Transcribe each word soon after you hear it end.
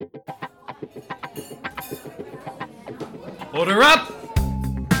Order up!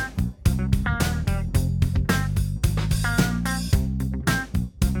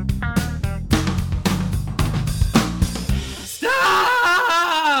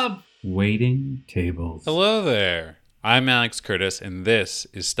 Stop! Waiting tables. Hello there. I'm Alex Curtis, and this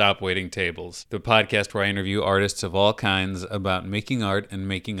is Stop Waiting Tables, the podcast where I interview artists of all kinds about making art and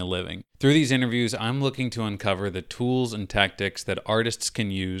making a living. Through these interviews, I'm looking to uncover the tools and tactics that artists can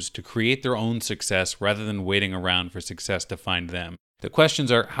use to create their own success rather than waiting around for success to find them. The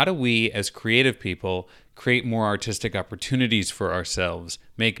questions are, how do we, as creative people, create more artistic opportunities for ourselves,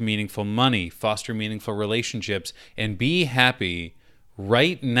 make meaningful money, foster meaningful relationships, and be happy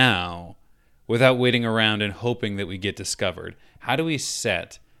right now without waiting around and hoping that we get discovered? How do we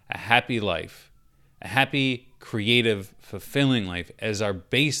set a happy life, a happy, creative, fulfilling life as our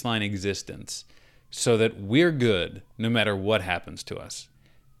baseline existence so that we're good no matter what happens to us?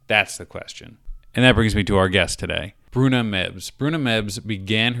 That's the question. And that brings me to our guest today, Bruna Mebs. Bruna Mebs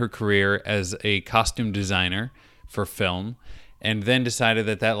began her career as a costume designer for film, and then decided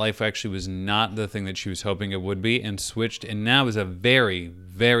that that life actually was not the thing that she was hoping it would be, and switched, and now is a very,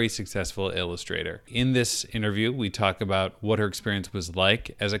 very successful illustrator. In this interview, we talk about what her experience was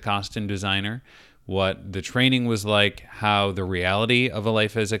like as a costume designer, what the training was like, how the reality of a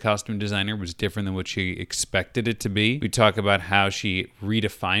life as a costume designer was different than what she expected it to be. We talk about how she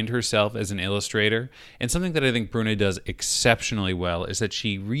redefined herself as an illustrator, and something that I think Bruna does exceptionally well is that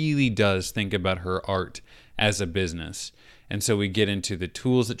she really does think about her art as a business. And so we get into the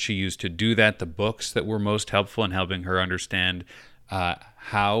tools that she used to do that, the books that were most helpful in helping her understand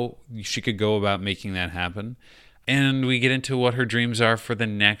how she could go about making that happen. And we get into what her dreams are for the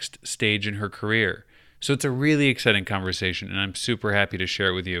next stage in her career. So it's a really exciting conversation, and I'm super happy to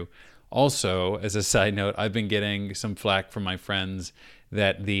share it with you. Also, as a side note, I've been getting some flack from my friends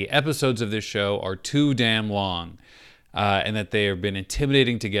that the episodes of this show are too damn long, and that they have been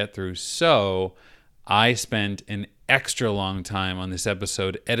intimidating to get through. So I spent an extra long time on this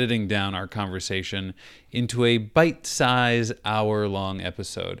episode editing down our conversation into a bite-sized hour-long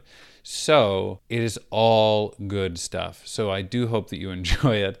episode. So it is all good stuff. So I do hope that you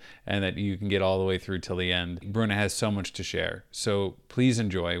enjoy it and that you can get all the way through till the end. Bruna has so much to share. So please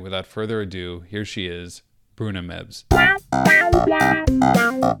enjoy. Without further ado, here she is, Bruna Mebs.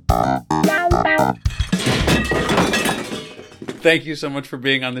 Thank you so much for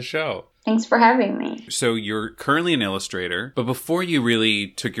being on the show. Thanks for having me. So you're currently an illustrator, but before you really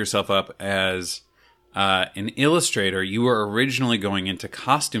took yourself up as an illustrator, you were originally going into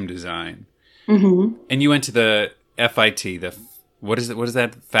costume design. Mm-hmm. And you went to the FIT, what is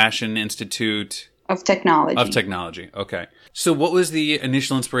that? Fashion Institute of Technology. Of Technology, okay. So what was the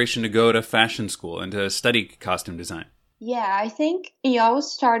initial inspiration to go to fashion school and to study costume design? Yeah, I think it always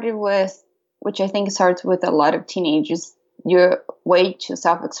started with, which I think starts with a lot of teenagers, your way to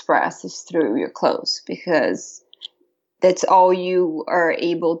self-express is through your clothes, because that's all you are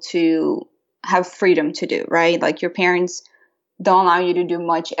able to have freedom to do, right? Like your parents don't allow you to do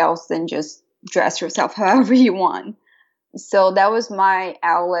much else than just dress yourself however you want. So that was my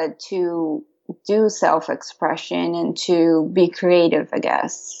outlet to do self-expression and to be creative, I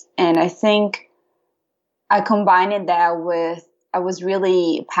guess. And I think I combined that with, I was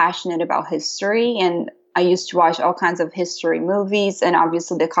really passionate about history, and I used to watch all kinds of history movies, and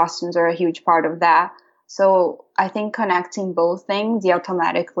obviously the costumes are a huge part of that. So I think connecting both things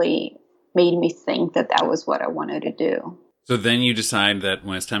automatically made me think that that was what I wanted to do. So then you decide that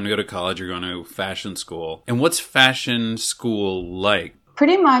when it's time to go to college, you're going to fashion school. And what's fashion school like?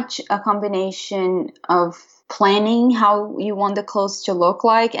 Pretty much a combination of planning how you want the clothes to look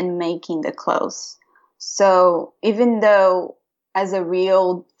like and making the clothes. So even though as a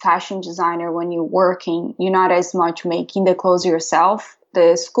real fashion designer, when you're working, you're not as much making the clothes yourself.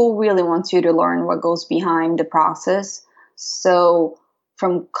 The school really wants you to learn what goes behind the process. So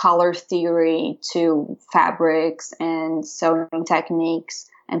from color theory to fabrics and sewing techniques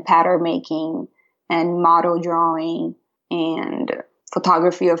and pattern making and model drawing and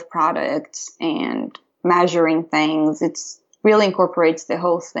photography of products and measuring things, it's really incorporates the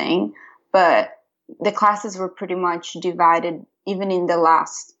whole thing. But the classes were pretty much divided. Even in the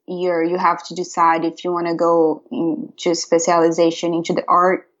last year, you have to decide if you want to go into specialization, into the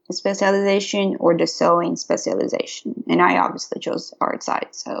art specialization or the sewing specialization. And I obviously chose the art side.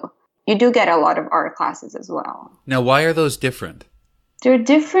 So you do get a lot of art classes as well. Now, why are those different? They're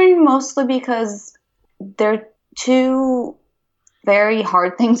different mostly because they're two very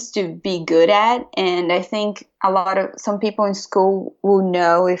hard things to be good at. And I think some people in school will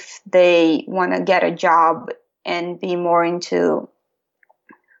know if they want to get a job and be more into,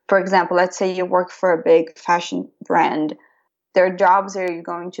 for example, let's say you work for a big fashion brand. their jobs are you're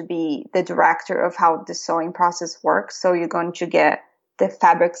going to be the director of how the sewing process works. So you're going to get the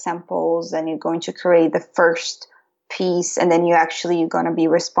fabric samples and you're going to create the first piece. And then you're going to be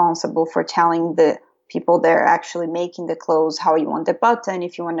responsible for telling the people that are actually making the clothes how you want the button,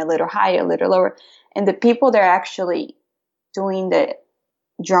 if you want a little higher, a little lower. And the people that are actually doing the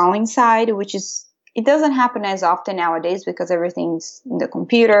drawing side, which is, it doesn't happen as often nowadays because everything's in the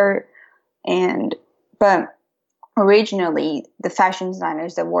computer. But originally, the fashion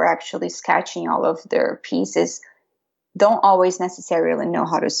designers that were actually sketching all of their pieces don't always necessarily know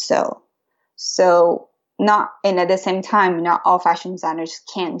how to sew. And at the same time, not all fashion designers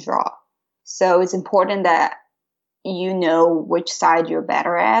can draw. So it's important that you know which side you're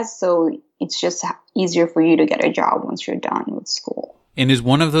better at. So it's just easier for you to get a job once you're done with school. And is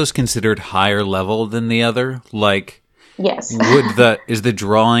one of those considered higher level than the other? Like, yes. Is the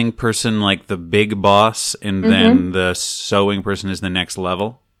drawing person like the big boss and then the sewing person is the next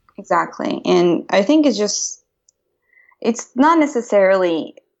level? Exactly. And I think it's not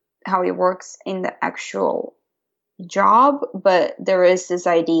necessarily how it works in the actual job, but there is this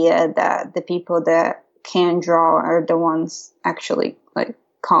idea that the people that can draw are the ones actually like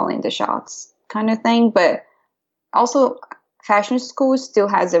calling the shots kind of thing. But also fashion school still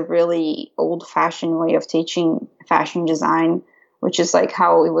has a really old-fashioned way of teaching fashion design, which is like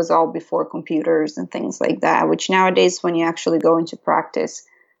how it was all before computers and things like that, which nowadays when you actually go into practice,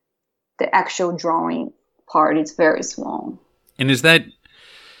 the actual drawing part is very small. And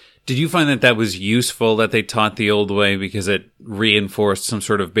did you find that was useful that they taught the old way because it reinforced some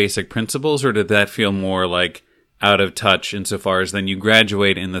sort of basic principles, or did that feel more like out of touch insofar as then you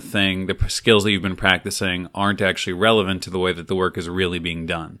graduate in the skills that you've been practicing aren't actually relevant to the way that the work is really being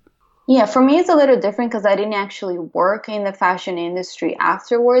done? Yeah, for me it's a little different because I didn't actually work in the fashion industry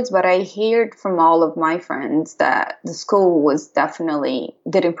afterwards, but I heard from all of my friends that the school was definitely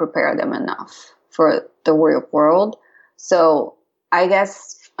didn't prepare them enough for the real world. So I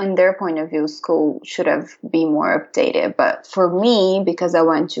guess in their point of view, school should have been more updated. But for me, because I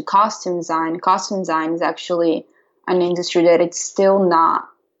went to costume design is actually an industry that it's still not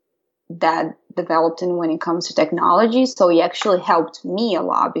that developed in when it comes to technology. So it actually helped me a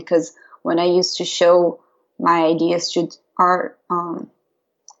lot because when I used to show my ideas to art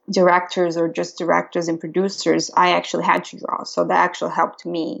directors or just directors and producers, I actually had to draw. So that actually helped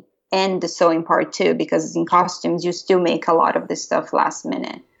me. And the sewing part too, because in costumes, you still make a lot of this stuff last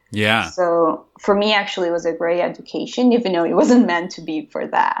minute. Yeah. So for me, actually, it was a great education, even though it wasn't meant to be for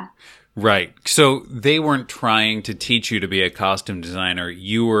that. Right. So they weren't trying to teach you to be a costume designer.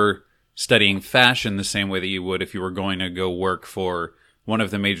 You were studying fashion the same way that you would if you were going to go work for one of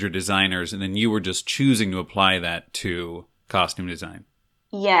the major designers, and then you were just choosing to apply that to costume design.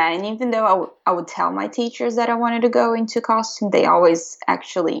 Yeah, and even though I would tell my teachers that I wanted to go into costume, they always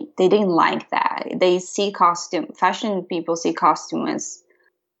they didn't like that. They see fashion people see costume as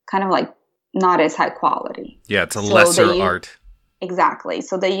kind of like not as high quality. Yeah, it's a lesser art. Exactly.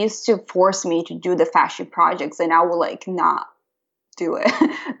 So they used to force me to do the fashion projects and I would like not do it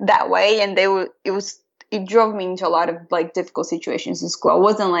that way. And it drove me into a lot of like difficult situations in school. I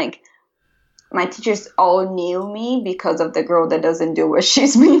wasn't like, my teachers all knew me because of the girl that doesn't do what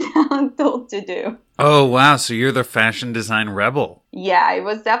she's been told to do. Oh, wow. So you're the fashion design rebel. Yeah, it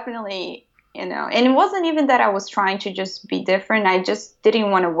was definitely, and it wasn't even that I was trying to just be different. I just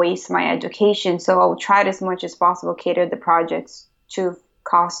didn't want to waste my education. So I tried as much as possible cater the projects to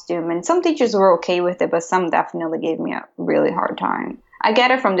costume. And some teachers were okay with it, but some definitely gave me a really hard time. I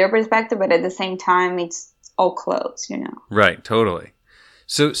get it from their perspective, but at the same time, it's all clothes, Right, totally.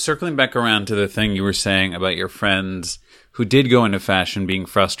 So circling back around to the thing you were saying about your friends who did go into fashion being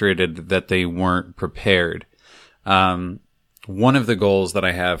frustrated that they weren't prepared. One of the goals that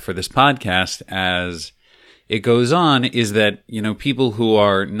I have for this podcast as it goes on is that, people who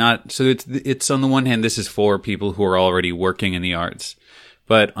are not, so it's on the one hand, this is for people who are already working in the arts.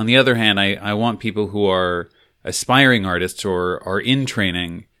 But on the other hand, I want people who are aspiring artists or are in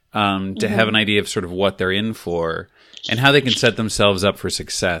training to have an idea of sort of what they're in for and how they can set themselves up for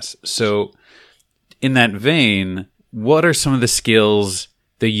success. So in that vein, what are some of the skills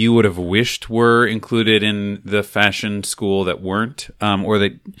that you would have wished were included in the fashion school that weren't, or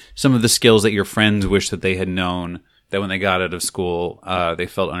that some of the skills that your friends wish that they had known that when they got out of school, they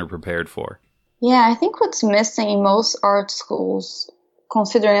felt underprepared for? Yeah, I think what's missing in most art schools,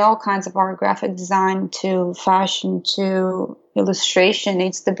 considering all kinds of art, graphic design to fashion to illustration,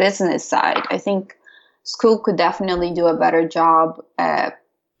 it's the business side. I think school could definitely do a better job at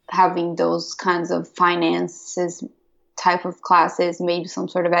having those kinds of finances type of classes, maybe some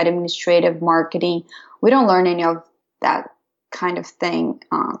sort of administrative marketing. We don't learn any of that kind of thing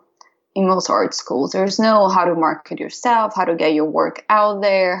in most art schools. There's no how to market yourself, how to get your work out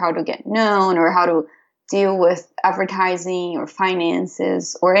there, how to get known, or how to deal with advertising or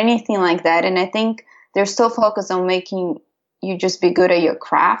finances or anything like that. And I think they're still focused on making you just be good at your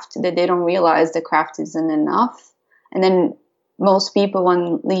craft, that they don't realize the craft isn't enough. And then most people,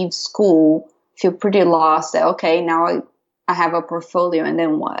 when leave school, feel pretty lost that, okay, now I have a portfolio, and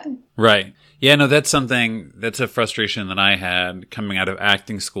then what? Right. Yeah, no, that's a frustration that I had coming out of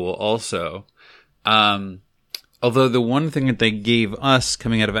acting school also. Although the one thing that they gave us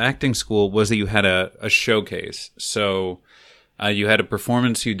coming out of acting school was that you had a showcase. So you had a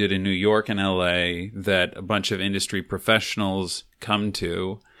performance you did in New York and LA that a bunch of industry professionals come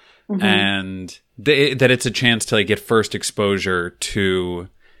to, and that it's a chance to like get first exposure to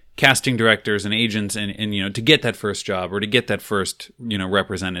casting directors and agents and you know, to get that first job or to get that first, you know,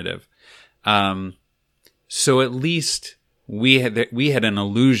 representative. So at least we had an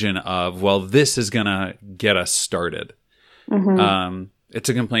illusion of, well, this is going to get us started. It's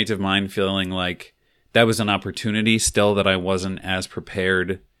a complaint of mine feeling like that was an opportunity still that I wasn't as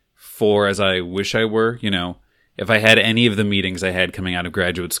prepared for as I wish I were. You know, if I had any of the meetings I had coming out of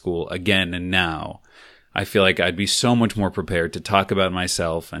graduate school again and now, I feel like I'd be so much more prepared to talk about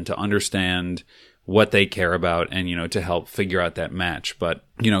myself and to understand what they care about and, you know, to help figure out that match. But,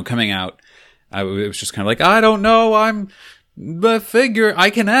 you know, coming out, it was just kind of like, I don't know, I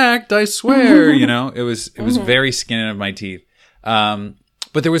can act, I swear, you know, it was very skin of my teeth.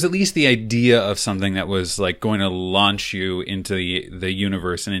 But there was at least the idea of something that was like going to launch you into the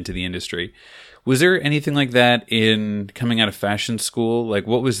universe and into the industry. Was there anything like that in coming out of fashion school? Like,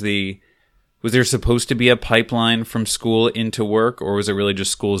 was there supposed to be a pipeline from school into work, or was it really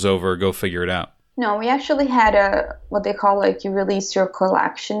just school's over, go figure it out? No, we actually had what they call, like, you release your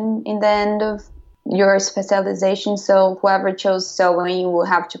collection in the end of your specialization. So whoever chose sewing will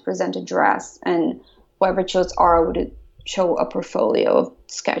have to present a dress, and whoever chose art would show a portfolio of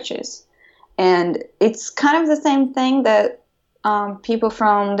sketches. And it's kind of the same thing that people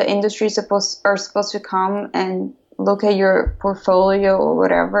from the industry are supposed to come and look at your portfolio or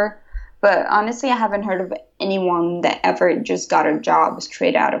whatever. But honestly, I haven't heard of anyone that ever just got a job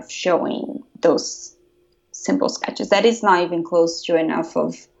straight out of showing those simple sketches. That is not even close to enough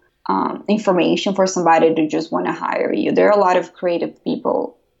of information for somebody to just want to hire you. There are a lot of creative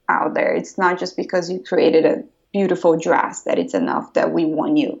people out there. It's not just because you created a beautiful dress that it's enough that we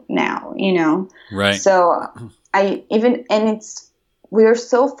want you now, you know? Right. So we're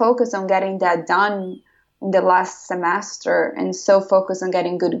so focused on getting that done in the last semester and so focused on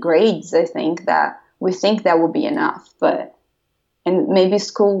getting good grades, I think, that we think that would be enough. And maybe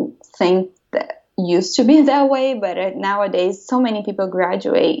school think that used to be that way, but nowadays so many people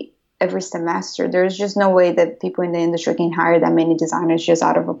graduate every semester. There's just no way that people in the industry can hire that many designers just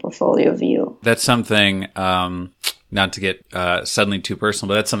out of a portfolio view. That's something, not to get suddenly too personal,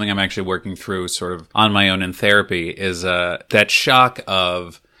 but that's something I'm actually working through sort of on my own in therapy, is that shock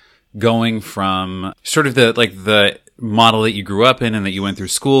of going from sort of the model that you grew up in and that you went through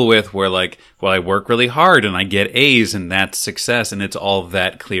school with, where like, well, I work really hard and I get A's and that's success and it's all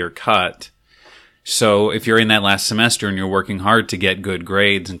that clear cut. So if you're in that last semester and you're working hard to get good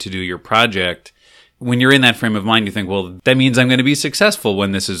grades and to do your project, when you're in that frame of mind, you think, well, that means I'm going to be successful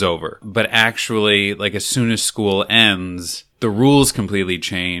when this is over. But actually, like, as soon as school ends, the rules completely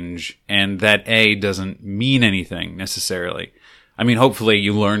change, and that A doesn't mean anything necessarily. I mean, hopefully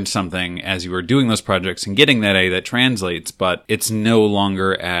you learned something as you were doing those projects and getting that A that translates, but it's no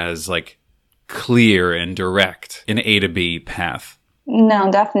longer as, like, clear and direct an A to B path.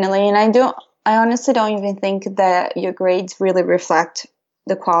 No, definitely. And I honestly don't even think that your grades really reflect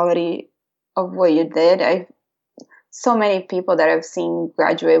the quality of what you did. So many people that I've seen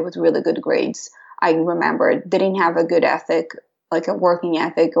graduate with really good grades, I remember, didn't have a good ethic, like a working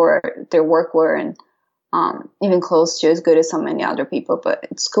ethic, or their work weren't even close to as good as so many other people.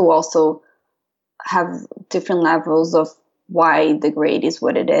 But school also have different levels of why the grade is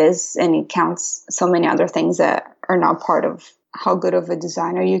what it is, and it counts so many other things that are not part of how good of a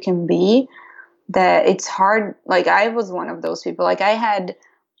designer you can be, that it's hard. Like, I was one of those people. Like, I had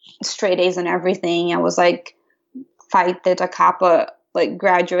straight A's and everything. I was like Phi Theta Kappa, like,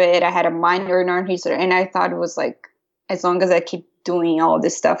 graduate. I had a minor in art history, and I thought it was like, as long as I keep doing all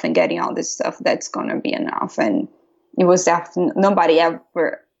this stuff and getting all this stuff, that's gonna be enough. And it was definitely, nobody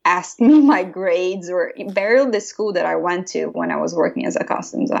ever asked me my grades, or barely the school that I went to when I was working as a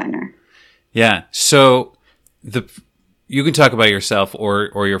costume designer. Yeah. So you can talk about yourself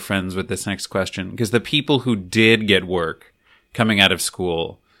or your friends with this next question, because the people who did get work coming out of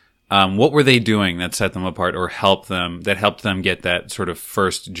school, What were they doing that set them apart or helped them get that sort of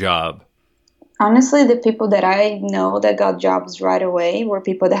first job? Honestly, the people that I know that got jobs right away were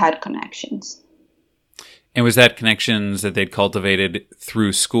people that had connections. And was that connections that they'd cultivated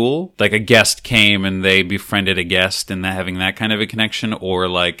through school? Like a guest came and they befriended a guest and having that kind of a connection? Or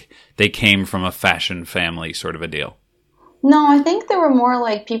like they came from a fashion family sort of a deal? No, I think they were more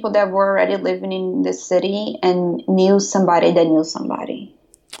like people that were already living in the city and knew somebody that knew somebody.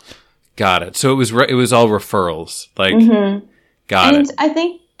 Got it. So it was all referrals. Like, got and it. I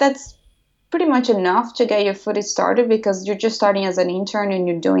think that's pretty much enough to get your foot started because you're just starting as an intern and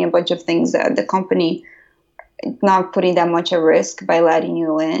you're doing a bunch of things that the company not putting that much at risk by letting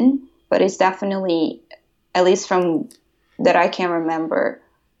you in. But it's definitely, at least from that I can remember,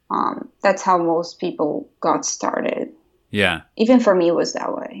 that's how most people got started. Yeah. Even for me, it was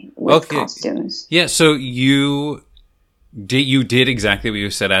that way with costumes. Yeah. So you did exactly what you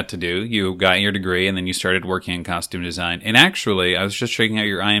set out to do. You got your degree and then you started working in costume design. And actually, I was just checking out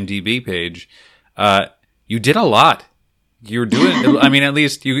your IMDb page. You did a lot. You're doing, I mean, at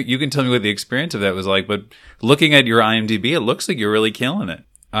least you can tell me what the experience of that was like, but looking at your IMDb, it looks like you're really killing it.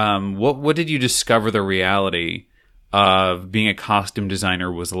 What did you discover the reality of being a costume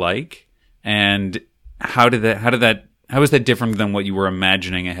designer was like? And how was that different than what you were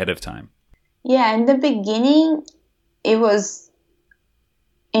imagining ahead of time? Yeah, in the beginning, it was,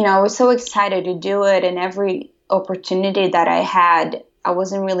 I was so excited to do it, and every opportunity that I had, I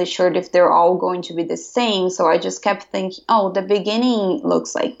wasn't really sure if they're all going to be the same. So I just kept thinking, oh, the beginning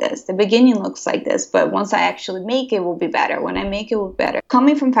looks like this. The beginning looks like this. But once I actually make it, will be better. When I make it, will be better.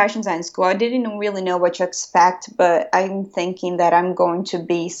 Coming from fashion design school, I didn't really know what to expect. But I'm thinking that I'm going to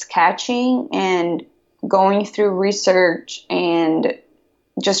be sketching and going through research and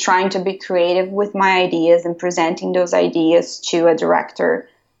just trying to be creative with my ideas and presenting those ideas to a director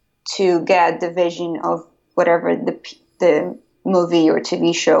to get the vision of whatever the movie or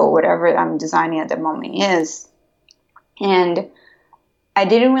TV show or whatever I'm designing at the moment is. And I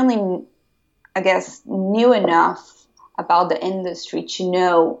didn't really, I guess, knew enough about the industry to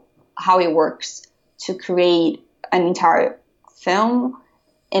know how it works to create an entire film.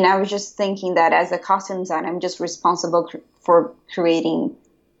 And I was just thinking that as a costume designer, I'm just responsible for creating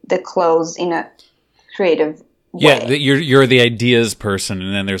the clothes in a creative way. Yeah, you're the ideas person,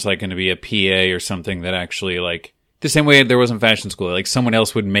 and then there's like going to be a PA or something that actually like the same way there was in fashion school, like someone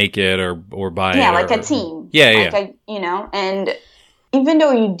else would make it or buy it. Yeah, like a team. Yeah, yeah. And even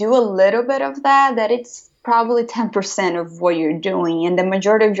though you do a little bit of that it's probably 10% of what you're doing, and the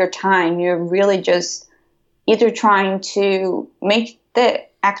majority of your time you're really just either trying to make the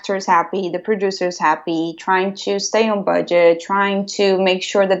actors happy, the producers happy, trying to stay on budget, trying to make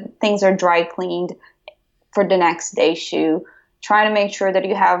sure that things are dry cleaned for the next day shoot, trying to make sure that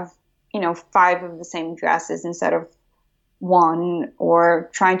you have 5 of the same dresses instead of 1, or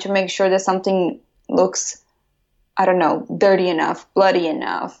trying to make sure that something looks, I don't know, dirty enough, bloody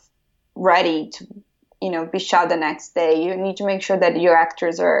enough, ready to, be shot the next day. You need to make sure that your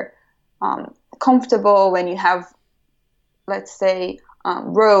actors are comfortable when you have, let's say,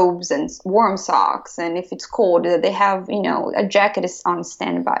 robes and warm socks, and if it's cold, that they have, a jacket is on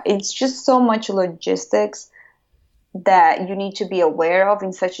standby. It's just so much logistics that you need to be aware of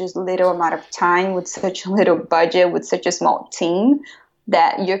in such a little amount of time, with such a little budget, with such a small team,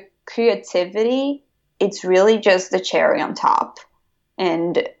 that your creativity, it's really just the cherry on top.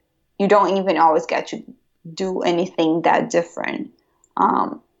 And you don't even always get to do anything that different.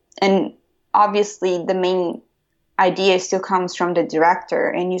 And obviously the main idea still comes from the director,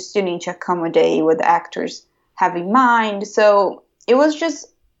 and you still need to accommodate what the actors have in mind. So it was just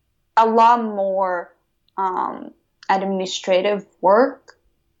a lot more administrative work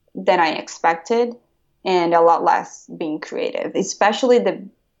than I expected, and a lot less being creative. Especially the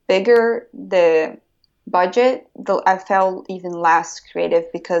bigger the budget, I felt even less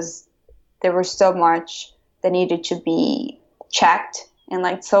creative because there was so much that needed to be checked, and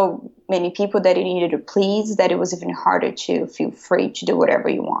like so many people that you needed to please, that it was even harder to feel free to do whatever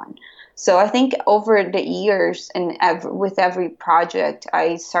you want. So I think over the years and with every project,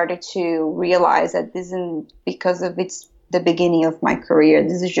 I started to realize that this isn't because of it's the beginning of my career.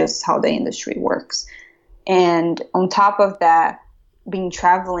 This is just how the industry works. And on top of that, being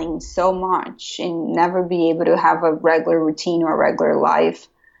traveling so much and never be able to have a regular routine or a regular life,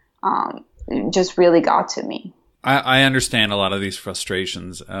 it just really got to me. I understand a lot of these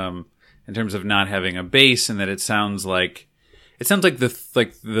frustrations in terms of not having a base, and that it sounds like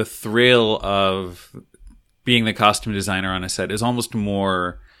the thrill of being the costume designer on a set is almost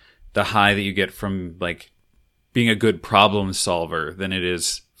more the high that you get from like being a good problem solver than it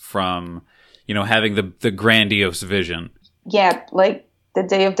is from, having the grandiose vision. Yeah, like the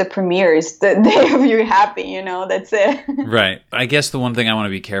day of the premiere is the day of you're happy, that's it. Right. I guess the one thing I want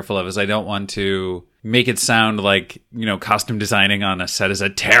to be careful of is I don't want to make it sound like, costume designing on a set is a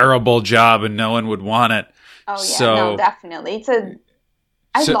terrible job and no one would want it. Oh, yeah, no, definitely.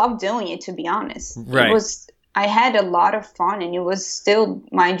 I love doing it, to be honest. Right. I had a lot of fun, and it was still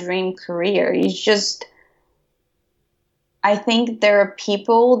my dream career. It's just, I think there are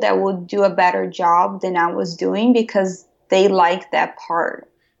people that would do a better job than I was doing because they like that part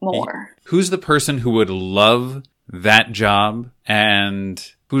more. Who's the person who would love that job,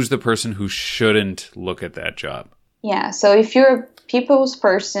 and who's the person who shouldn't look at that job? Yeah, so if you're a people's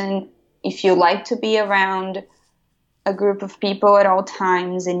person, if you like to be around a group of people at all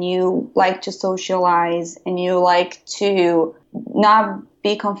times, and you like to socialize, and you like to not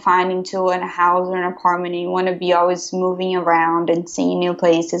be confined into a house or an apartment, and you want to be always moving around and seeing new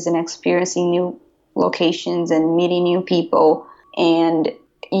places and experiencing new locations and meeting new people, and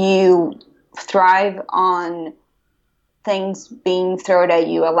you thrive on things being thrown at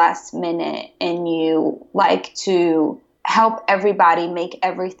you at last minute, and you like to help everybody make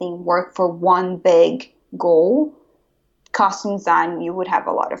everything work for one big goal, costume design, you would have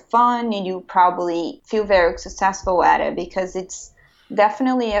a lot of fun, and you probably feel very successful at it, because it's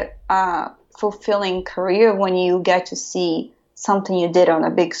definitely a fulfilling career when you get to see something you did on a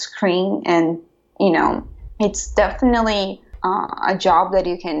big screen. And it's definitely a job that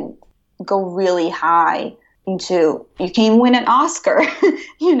you can go really high into. You can win an Oscar,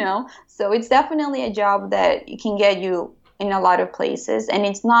 so it's definitely a job that can get you in a lot of places, and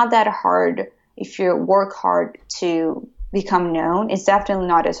it's not that hard if you work hard to become known. It's definitely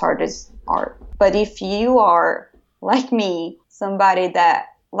not as hard as art. But if you are, like me, somebody that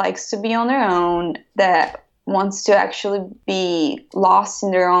likes to be on their own, that wants to actually be lost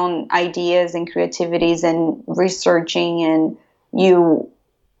in their own ideas and creativities and researching, and you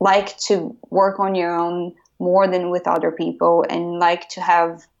like to work on your own more than with other people, and like to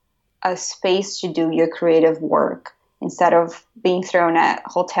have a space to do your creative work instead of being thrown at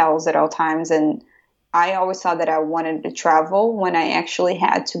hotels at all times. And I always thought that I wanted to travel. When I actually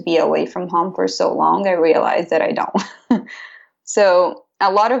had to be away from home for so long, I realized that I don't. So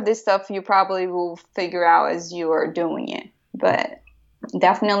a lot of this stuff you probably will figure out as you are doing it. But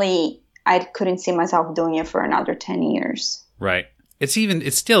definitely, I couldn't see myself doing it for another 10 years. Right. It's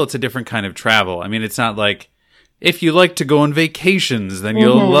a different kind of travel. I mean, it's not like, if you like to go on vacations, then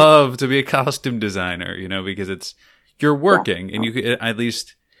you'll love to be a costume designer, because you're working, and you could, at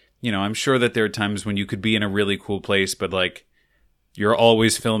least, I'm sure that there are times when you could be in a really cool place, but like you're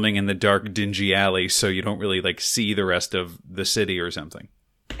always filming in the dark, dingy alley, so you don't really like see the rest of the city or something.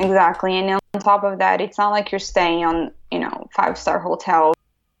 Exactly. And on top of that, it's not like you're staying on, 5-star hotels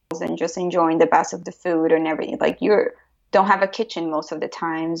and just enjoying the best of the food and everything. Like, you don't have a kitchen most of the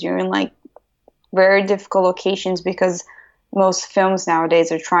times. You're in like very difficult locations, because most films nowadays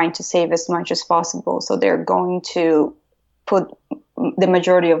are trying to save as much as possible. So they're going to put the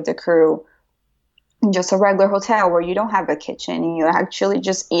majority of the crew in just a regular hotel where you don't have a kitchen, and you're actually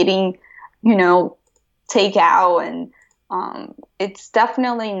just eating, takeout. And it's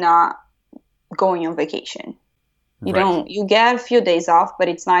definitely not going on vacation. You get a few days off, but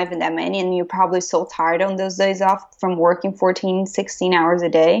it's not even that many. And you're probably so tired on those days off from working 14, 16 hours a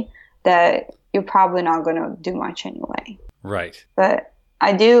day that you're probably not going to do much anyway. Right. But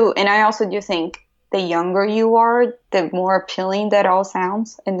I also do think the younger you are, the more appealing that all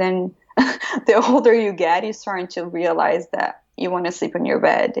sounds. And then the older you get, you're starting to realize that you want to sleep in your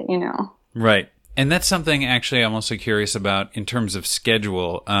bed, Right. And that's something actually I'm also curious about in terms of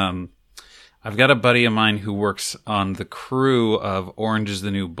schedule. I've got a buddy of mine who works on the crew of Orange is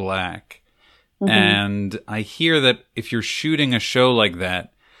the New Black. And I hear that if you're shooting a show like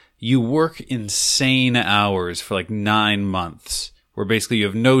that, you work insane hours for like 9 months, where basically you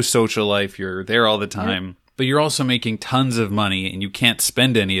have no social life. You're there all the time, but you're also making tons of money, and you can't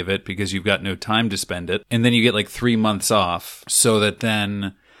spend any of it because you've got no time to spend it. And then you get like 3 months off, so that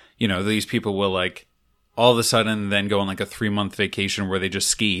then, these people will like all of a sudden then go on like a 3-month vacation where they just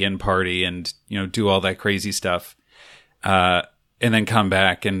ski and party and, do all that crazy stuff. And then come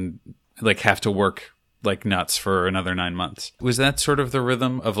back and like have to work like nuts for another 9 months. Was that sort of the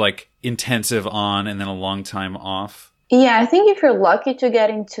rhythm of like intensive on and then a long time off? Yeah, I think if you're lucky to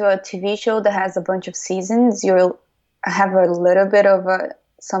get into a TV show that has a bunch of seasons, you'll have a little bit of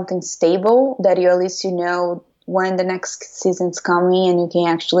something stable that at least when the next season's coming, and you can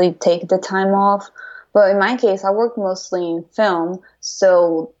actually take the time off. But in my case, I work mostly in film,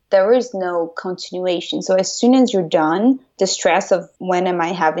 so there is no continuation. So as soon as you're done, the stress of when am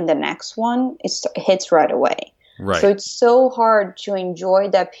I having the next one, it hits right away. Right. So it's so hard to enjoy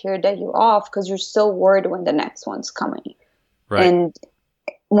that period that you're off because you're so worried when the next one's coming. Right. And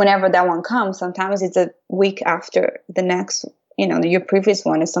whenever that one comes, sometimes it's a week after the next, your previous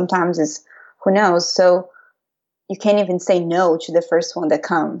one, and sometimes it's who knows. So you can't even say no to the first one that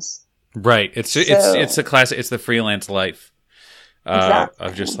comes. Right. It's a classic. It's the freelance life Exactly.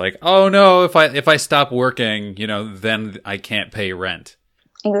 of just like, oh no, if I stop working, then I can't pay rent.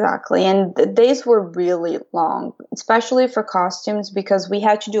 Exactly. And the days were really long, especially for costumes, because we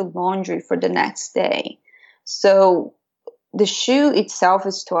had to do laundry for the next day. So the shoot itself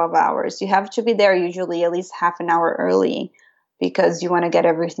is 12 hours. You have to be there usually at least half an hour early because you want to get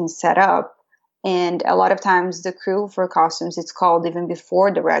everything set up. And a lot of times the crew for costumes, it's called even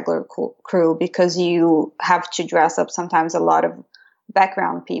before the regular crew because you have to dress up sometimes a lot of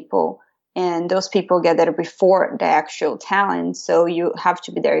background people. And those people get there before the actual talent. So you have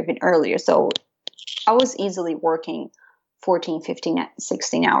to be there even earlier. So I was easily working 14, 15,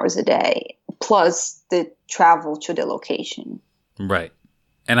 16 hours a day, plus the travel to the location. Right.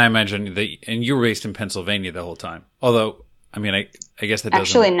 And I imagine and you were based in Pennsylvania the whole time. Although, I mean, I guess that doesn't...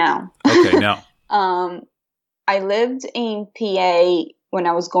 Actually, no. Okay, no. I lived in PA when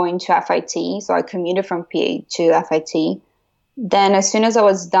I was going to FIT. So I commuted from PA to FIT. Then as soon as I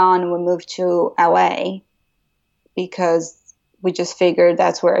was done, we moved to LA because we just figured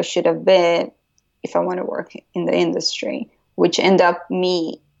that's where I should have been if I want to work in the industry, which ended up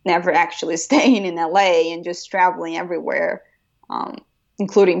me never actually staying in LA and just traveling everywhere,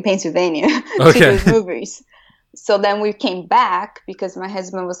 including Pennsylvania to those movies. So then we came back because my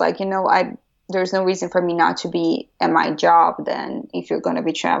husband was like, there's no reason for me not to be at my job then if you're going to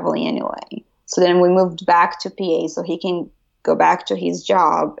be traveling anyway. So then we moved back to PA so he can go back to his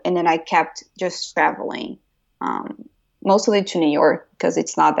job, and then I kept just traveling, mostly to New York because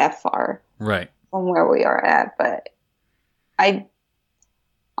it's not that far right from where we are at. But I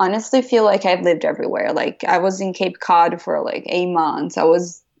honestly feel like I've lived everywhere. Like I was in Cape Cod for like 8 months. I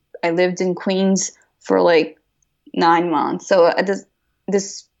lived in Queens for like 9 months. So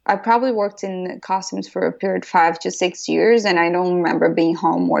I probably worked in costumes for a period 5 to 6 years, and I don't remember being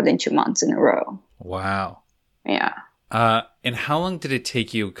home more than 2 months in a row. Wow. Yeah. And how long did it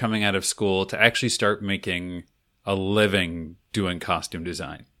take you coming out of school to actually start making a living doing costume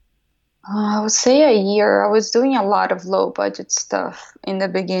design? I would say a year. I was doing a lot of low budget stuff in the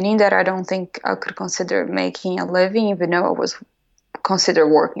beginning that I don't think I could consider making a living, even though I was considered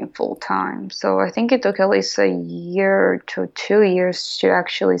working full time. So I think it took at least a year to 2 years to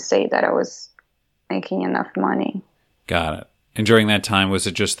actually say that I was making enough money. Got it. And during that time, was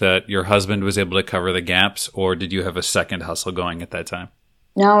it just that your husband was able to cover the gaps, or did you have a second hustle going at that time?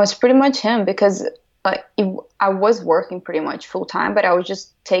 No, it's pretty much him because I was working pretty much full time, but I would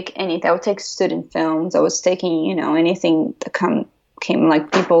just take anything. I would take student films. I was taking, anything that came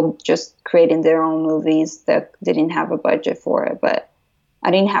like people just creating their own movies that didn't have a budget for it, but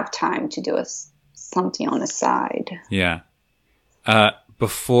I didn't have time to do something on the side. Yeah.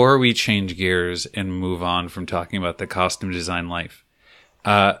 Before we change gears and move on from talking about the costume design life,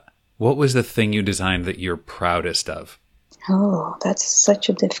 what was the thing you designed that you're proudest of? Oh, that's such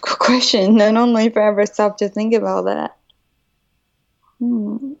a difficult question. I don't know if I ever stopped to think about that.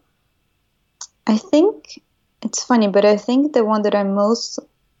 I think it's funny, but I think the one that I'm most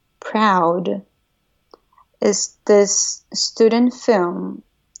proud is this student film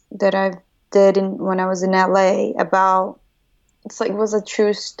that I did when I was in LA about. It was a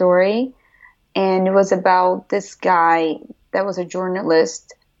true story, and it was about this guy that was a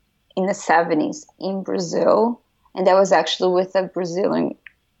journalist in the 70s in Brazil, and that was actually with a Brazilian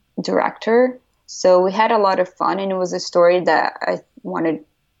director. So we had a lot of fun, and it was a story that I wanted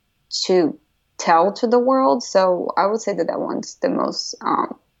to tell to the world. So I would say that one's the most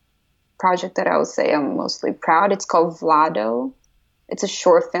project that I would say I'm mostly proud. It's called Vlado. It's a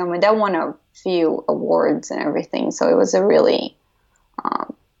short film, and that won a few awards and everything. So it was a really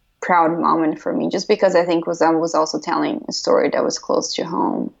proud moment for me, just because I think I was also telling a story that was close to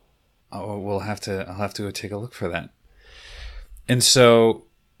home. Oh, I'll have to go take a look for that. And so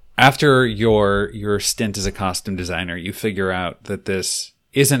after your stint as a costume designer, you figure out that this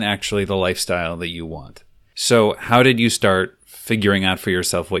isn't actually the lifestyle that you want. So how did you start figuring out for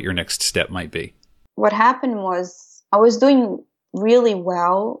yourself what your next step might be? What happened was I was doing really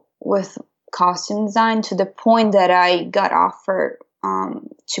well with costume design to the point that I got offered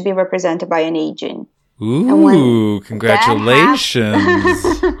to be represented by an agent. Ooh, congratulations.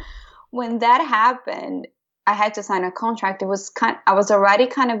 When that happened, I had to sign a contract, I was already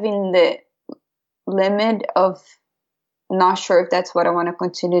kind of in the limit of not sure if that's what I want to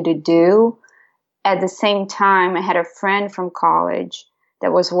continue to do. At the same time, I had a friend from college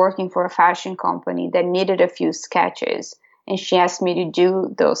that was working for a fashion company that needed a few sketches, and she asked me to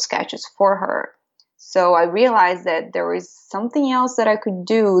do those sketches for her. So I realized that there was something else that I could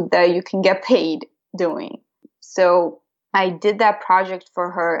do that you can get paid doing. So I did that project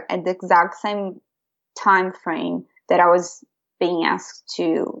for her at the exact same time frame that I was being asked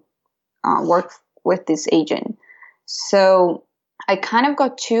to work with this agent. So I kind of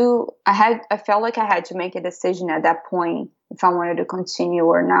I felt like I had to make a decision at that point if I wanted to continue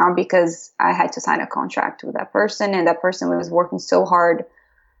or not, because I had to sign a contract with that person, and that person was working so hard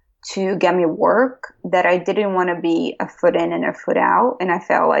to get me work that I didn't want to be a foot in and a foot out. And I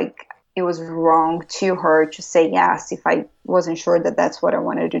felt like it was wrong to her to say yes if I wasn't sure that that's what I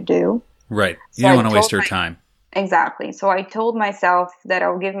wanted to do. Right. You So don't I want to waste told her time. Exactly. So I told myself that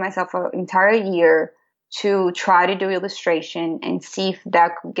I'll give myself an entire year to try to do illustration and see if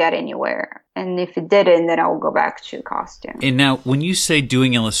that could get anywhere. And if it didn't, then I'll go back to costume. And now, when you say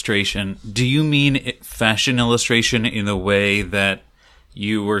doing illustration, do you mean fashion illustration in the way that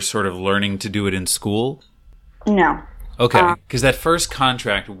you were sort of learning to do it in school? No. Okay, because that first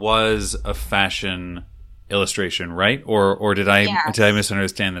contract was a fashion illustration, right? Or did I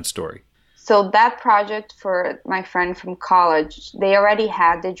misunderstand that story? So that project for my friend from college, they already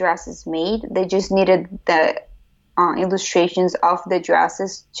had the dresses made. They just needed the illustrations of the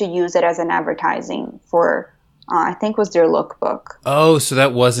dresses to use it as an advertising for, I think was their lookbook. Oh, so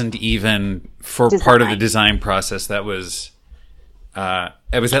that wasn't even for Design. part of the design process. That was,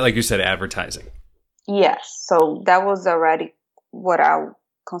 was that, like you said, advertising? Yes. So that was already what I would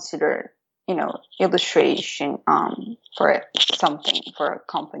consider, illustration for something, for a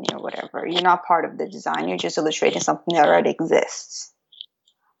company or whatever. You're not part of the design. You're just illustrating something that already exists.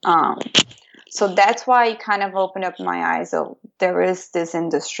 So that's why it kind of opened up my eyes. Oh, there is this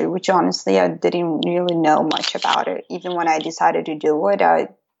industry, which honestly I didn't really know much about it. Even when I decided to do it,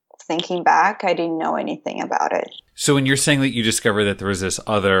 thinking back, I didn't know anything about it. So when you're saying that you discovered that there was this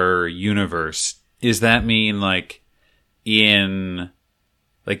other universe, does that mean like in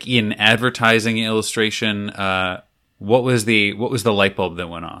advertising illustration, what was the light bulb that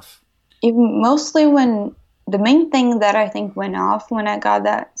went off? Mostly when the main thing that I think went off when I got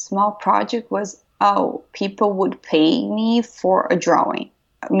that small project was, people would pay me for a drawing,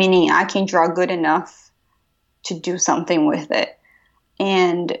 meaning I can draw good enough to do something with it.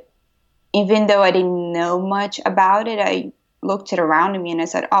 And even though I didn't know much about it, I looked it around me and I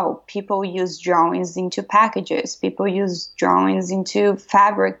said, people use drawings into packages. People use drawings into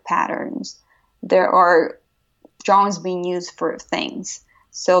fabric patterns. There are drawings being used for things.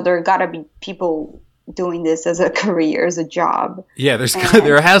 So there gotta be people doing this as a career, as a job. Yeah,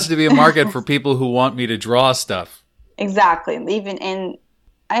 there has to be a market for people who want me to draw stuff. Exactly. And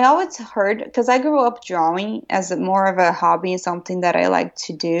I always heard, because I grew up drawing as more of a hobby and something that I like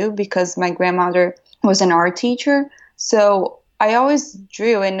to do because my grandmother was an art teacher. So I always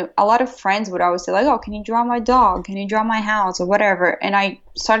drew, and a lot of friends would always say, like, can you draw my dog? Can you draw my house or whatever? And I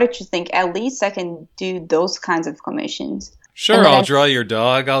started to think, at least I can do those kinds of commissions. Sure, I'll draw your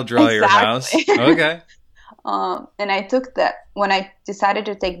dog. I'll draw your house. Okay. And I took that, when I decided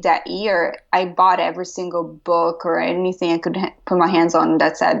to take that year, I bought every single book or anything I could put my hands on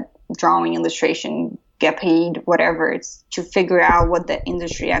that said drawing, illustration, get paid, whatever. It's to figure out what the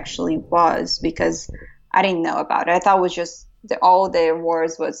industry actually was, because I didn't know about it. I thought it was just all the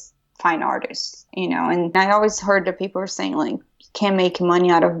awards was fine artists, and I always heard that people were saying, like, you can't make money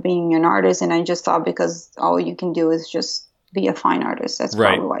out of being an artist. And I just thought because all you can do is just be a fine artist. That's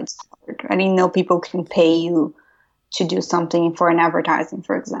right. Probably why it's hard. I didn't know people can pay you to do something for an advertising,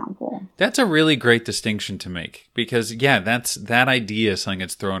 for example. That's a really great distinction to make because, that idea is something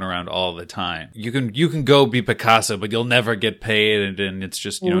that's thrown around all the time. You can go be Picasso, but you'll never get paid, and it's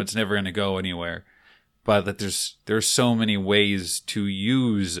just, it's never going to go anywhere. But that there's so many ways to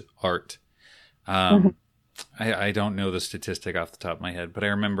use art. I don't know the statistic off the top of my head, but I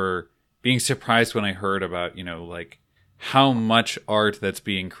remember being surprised when I heard about, like how much art that's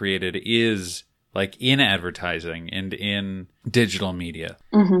being created is like in advertising and in digital media.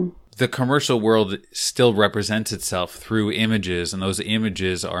 Mm-hmm. The commercial world still represents itself through images, and those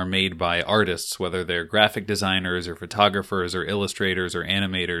images are made by artists, whether they're graphic designers or photographers or illustrators or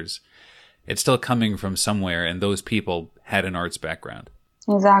animators. It's still coming from somewhere, and those people had an arts background.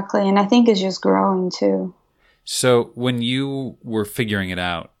 Exactly, and I think it's just growing too. So when you were figuring it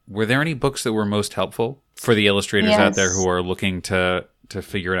out, were there any books that were most helpful for the illustrators out there who are looking to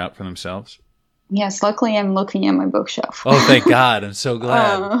figure it out for themselves? Yes, luckily I'm looking at my bookshelf. Oh, thank God. I'm so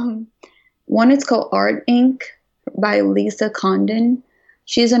glad. One is called Art Inc. by Lisa Condon.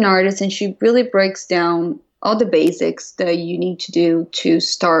 She's an artist and she really breaks down all the basics that you need to do to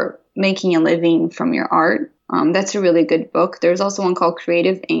start making a living from your art. That's a really good book. There's also one called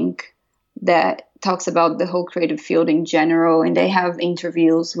Creative Inc. that talks about the whole creative field in general, and they have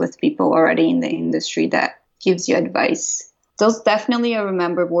interviews with people already in the industry that gives you advice. Those definitely, I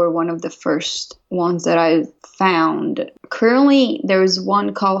remember, were one of the first ones that I found. Currently, there's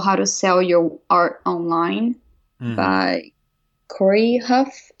one called How to Sell Your Art Online by Corey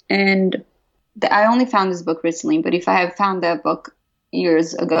Huff. And I only found this book recently, but if I had found that book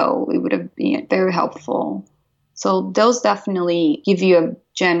years ago, it would have been very helpful. So those definitely give you a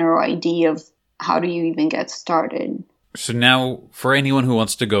general idea of how do you even get started. So now, for anyone who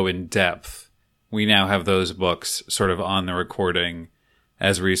wants to go in depth, we now have those books sort of on the recording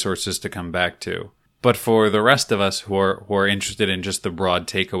as resources to come back to. But for the rest of us who are interested in just the broad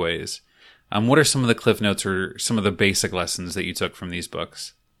takeaways, what are some of the cliff notes or some of the basic lessons that you took from these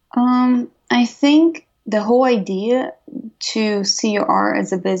books? I think the whole idea to see your art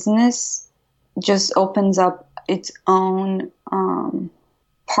as a business just opens up its own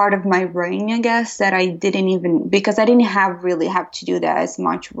part of my brain, I guess, that I didn't even, because I didn't really have to do that as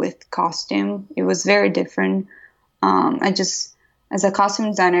much with costume. It was very different. As a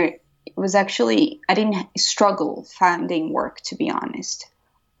costume designer, it was actually, I didn't struggle finding work, to be honest.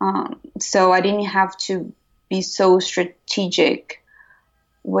 So I didn't have to be so strategic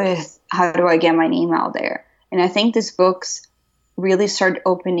with how do I get my name out there. And I think these books really started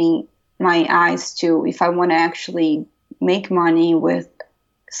opening my eyes to, if I want to actually make money with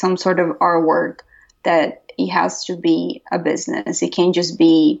some sort of artwork, that it has to be a business. It can't just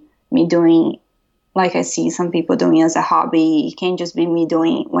be me doing, like I see some people doing as a hobby. It can't just be me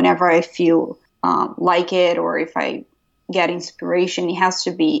doing whenever I feel like it, or if I get inspiration. It has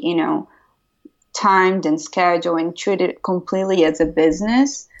to be, timed and scheduled and treated completely as a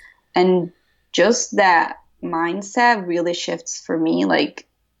business. And just that mindset really shifts for me, like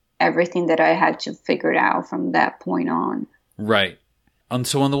everything that I had to figure it out from that point on. Right. And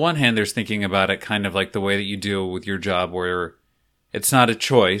so on the one hand, there's thinking about it kind of like the way that you deal with your job, where it's not a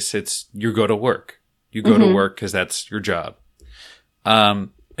choice. It's you go to work. You go to work because that's your job.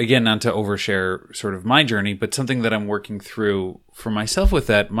 Again, not to overshare sort of my journey, but something that I'm working through for myself with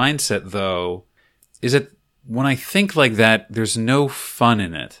that mindset, though, is that when I think like that, there's no fun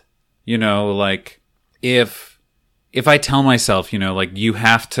in it. Like if I tell myself, like you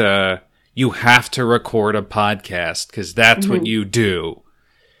have to record a podcast because that's what you do,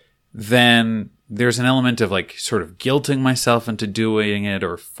 then there's an element of like sort of guilting myself into doing it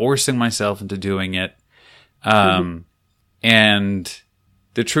or forcing myself into doing it. And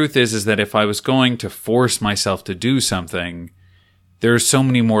the truth is that if I was going to force myself to do something, there's so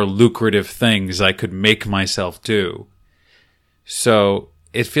many more lucrative things I could make myself do. So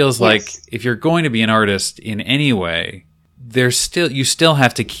it feels like if you're going to be an artist in any way, you still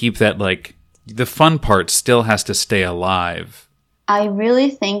have to keep that, like, the fun part still has to stay alive. I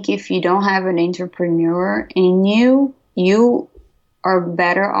really think if you don't have an entrepreneur in you, you are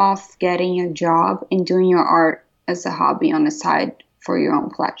better off getting a job and doing your art as a hobby on the side for your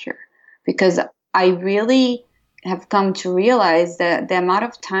own pleasure. Because I really have come to realize that the amount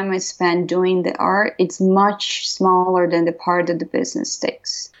of time I spend doing the art, it's much smaller than the part that the business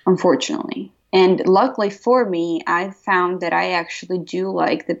takes, unfortunately. And luckily for me, I found that I actually do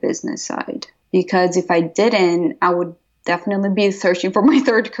like the business side. Because if I didn't, I would definitely be searching for my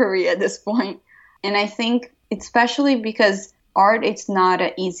third career at this point. And I think, especially because art, it's not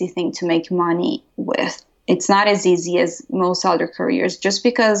an easy thing to make money with. It's not as easy as most other careers, just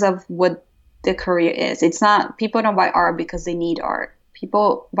because of what the career is. It's not, people don't buy art because they need art.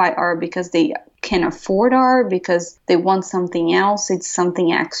 People buy art because they can afford art, because they want something else. It's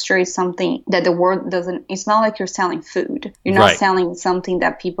something extra. It's something that the world doesn't, it's not like you're selling food. You're not selling something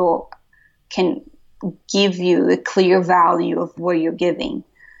that people can give you the clear value of what you're giving.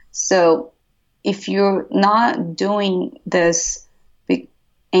 So if you're not doing this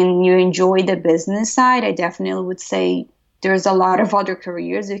and you enjoy the business side, I definitely would say there's a lot of other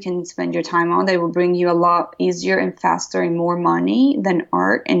careers you can spend your time on that will bring you a lot easier and faster and more money than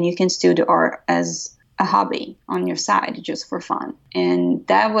art. And you can still do art as a hobby on your side, just for fun. And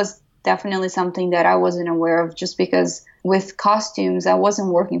that was definitely something that I wasn't aware of, just because with costumes, I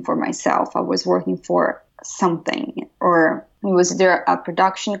wasn't working for myself. I was working for something, or it was either a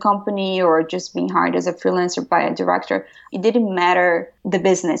production company or just being hired as a freelancer by a director. It didn't matter the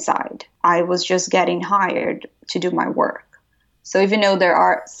business side. I was just getting hired to do my work. So even though there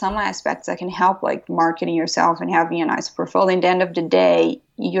are some aspects that can help, like marketing yourself and having a nice portfolio, at the end of the day,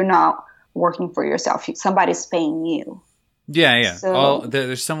 you're not working for yourself. Somebody's paying you. Yeah. So,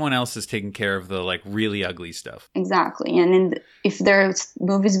 there's someone else is taking care of the like really ugly stuff. exactly. And if there's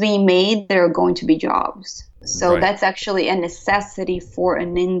movies being made, there are going to be jobs. So Right. that's actually a necessity for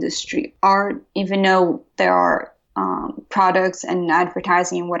an industry. Art, even though there are products and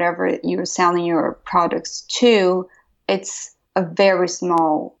advertising and whatever you're selling your products to, it's a very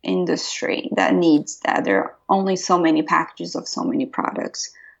small industry that needs that. There are only so many packages of so many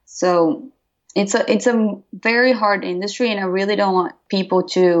products. So it's a very hard industry, and I really don't want people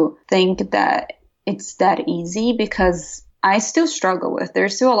to think that it's that easy, because I still struggle with.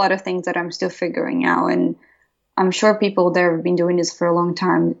 There's still a lot of things that I'm still figuring out, and I'm sure people that have been doing this for a long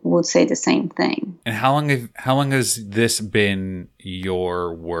time would say the same thing. And how long has this been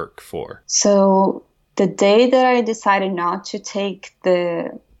your work for? So the day that I decided not to take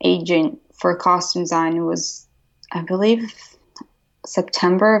the agent for costume design was, I believe,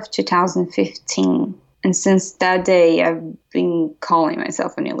 September of 2015. And since that day, I've been calling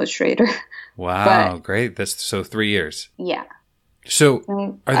myself an illustrator. Wow, great. That's so 3 years. Yeah.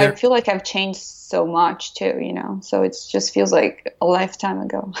 So I feel like I've changed so much too, so it just feels like a lifetime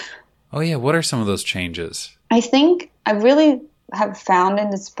ago. Oh yeah, what are some of those changes? I think I really have found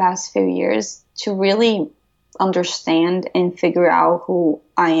in this past few years to really understand and figure out who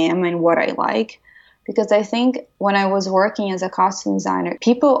I am and what I like. Because I think when I was working as a costume designer,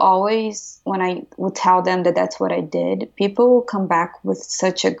 people always, when I would tell them that that's what I did, people would come back with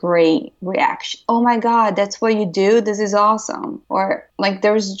such a great reaction. Oh my God, that's what you do? This is awesome. Or like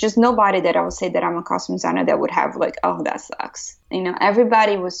there was just nobody that I would say that I'm a costume designer that would have like, oh, that sucks.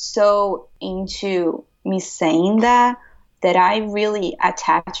 Everybody was so into me saying that I really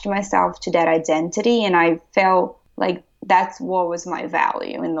attached myself to that identity, and I felt like that's what was my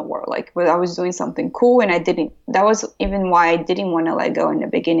value in the world. Like, I was doing something cool, and that was even why I didn't want to let go in the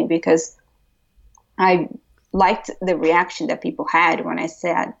beginning, because I liked the reaction that people had when I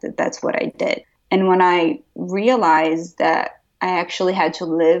said that that's what I did. And when I realized that I actually had to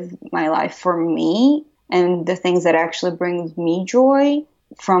live my life for me and the things that actually brings me joy,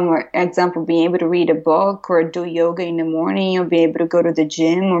 from, for example, being able to read a book or do yoga in the morning, or be able to go to the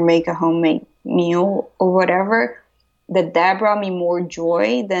gym or make a homemade meal or whatever, that brought me more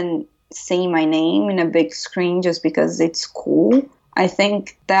joy than seeing my name in a big screen just because it's cool. I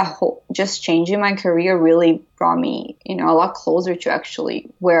think that whole, just changing my career really brought me, a lot closer to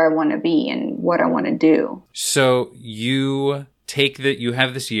actually where I want to be and what I want to do. So you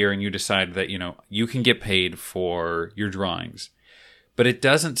have this year and you decide that, you can get paid for your drawings, but it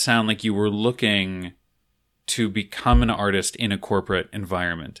doesn't sound like you were looking to become an artist in a corporate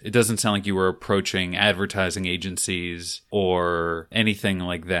environment. It doesn't sound like you were approaching advertising agencies or anything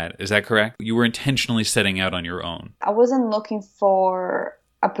like that. Is that correct? You were intentionally setting out on your own. I wasn't looking for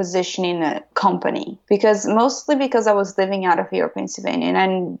a position in a company, mostly because I was living out of here, Pennsylvania,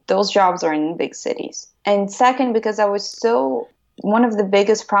 and those jobs are in big cities. And second, because one of the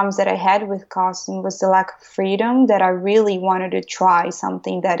biggest problems that I had with costume was the lack of freedom, that I really wanted to try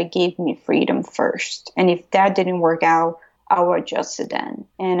something that it gave me freedom first. And if that didn't work out, I would adjust it then.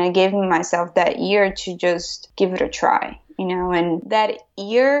 And I gave myself that year to just give it a try, and that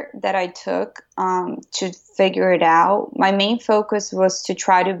year that I took to figure it out, my main focus was to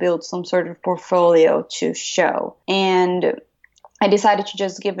try to build some sort of portfolio to show. And I decided to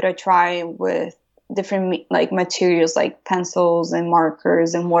just give it a try with different materials like pencils and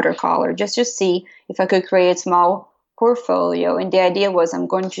markers and watercolor, just to see if I could create a small portfolio. And the idea was I'm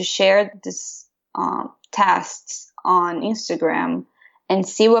going to share this tasks on Instagram and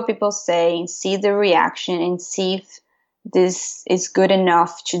see what people say and see the reaction and see if this is good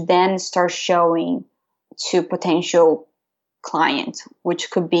enough to then start showing to potential clients,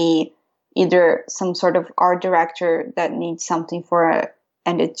 which could be either some sort of art director that needs something for an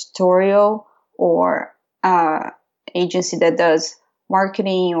editorial, or agency that does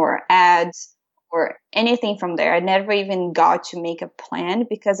marketing or ads or anything from there. I never even got to make a plan,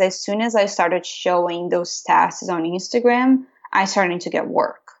 because as soon as I started showing those tasks on Instagram, I started to get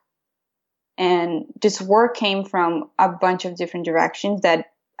work. And this work came from a bunch of different directions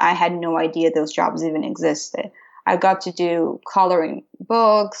that I had no idea those jobs even existed. I got to do coloring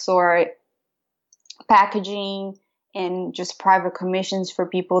books or packaging and just private commissions for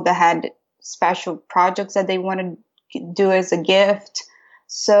people that had special projects that they wanted to do as a gift.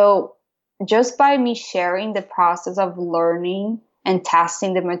 So just by me sharing the process of learning and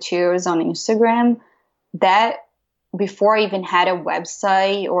testing the materials on Instagram, that before I even had a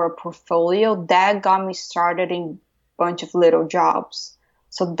website or a portfolio, that got me started in bunch of little jobs.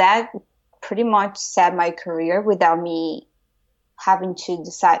 So that pretty much set my career without me having to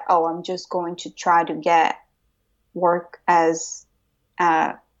decide, oh, I'm just going to try to get work as,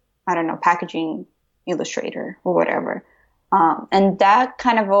 I don't know, packaging illustrator or whatever. And that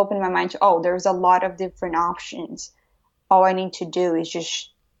kind of opened my mind to, oh, there's a lot of different options. All I need to do is just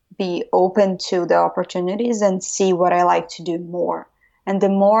be open to the opportunities and see what I like to do more. And the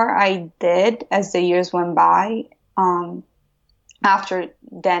more I did as the years went by, after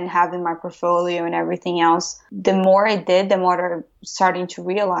then having my portfolio and everything else, the more I did, the more I'm starting to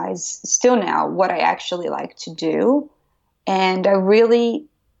realize still now what I actually like to do. And I really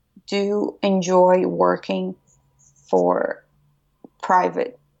do enjoy working for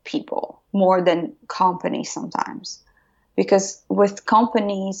private people more than companies sometimes. Because with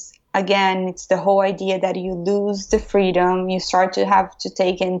companies, again, it's the whole idea that you lose the freedom. You start to have to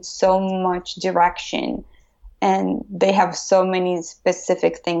take in so much direction. And they have so many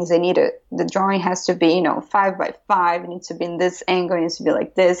specific things they need. The drawing has to be, 5 by 5. It needs to be in this angle. It needs to be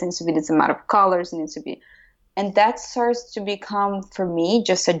like this. It needs to be this amount of colors. It needs to be, and that starts to become for me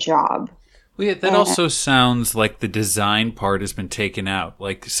just a job. Well, yeah, that also sounds like the design part has been taken out.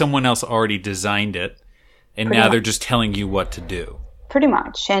 Like someone else already designed it, and now they're just telling you what to do. Pretty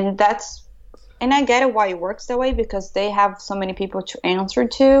much, and I get it why it works that way, because they have so many people to answer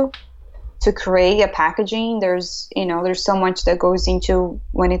to create a packaging. There's so much that goes into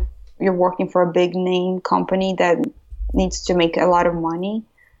when you're working for a big name company that needs to make a lot of money,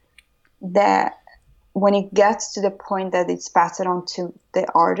 that when it gets to the point that it's passed on to the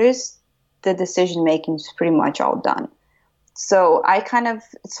artist, the decision making is pretty much all done. So I kind of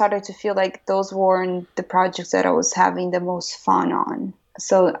started to feel like those weren't the projects that I was having the most fun on.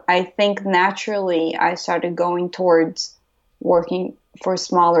 So I think naturally I started going towards working for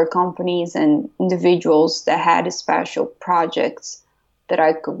smaller companies and individuals that had special projects that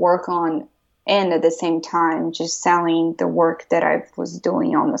I could work on, and at the same time just selling the work that I was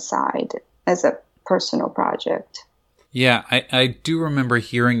doing on the side as a personal project. Yeah, I do remember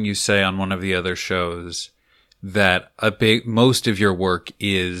hearing you say on one of the other shows that most of your work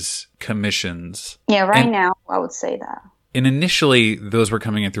is commissions. Yeah, right now I would say that. And initially, those were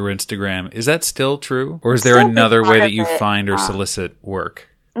coming in through Instagram. Is that still true? Or is there another way that you find or solicit work?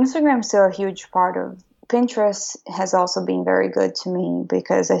 Instagram's still a huge part of. Pinterest has also been very good to me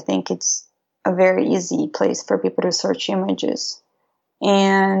because I think it's a very easy place for people to search images.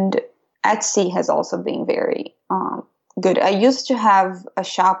 And Etsy has also been very good. I used to have a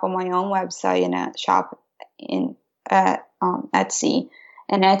shop on my own website and a shop at Etsy.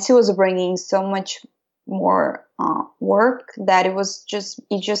 And Etsy was bringing so much more work that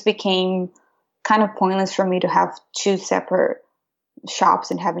it just became kind of pointless for me to have two separate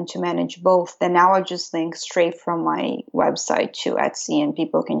shops and having to manage both. And now I just link straight from my website to Etsy, and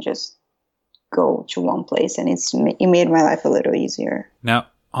people can just go to one place, and it made my life a little easier. Now,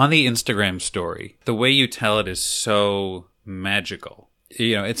 on the Instagram story, the way you tell it is so magical.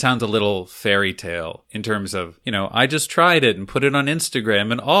 It sounds a little fairy tale in terms of, I just tried it and put it on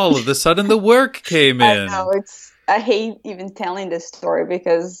Instagram and all of a sudden the work came in. I know, I hate even telling this story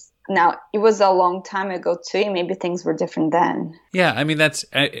because now it was a long time ago too. Maybe things were different then. Yeah, I mean,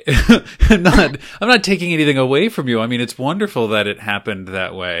 I'm not taking anything away from you. I mean, it's wonderful that it happened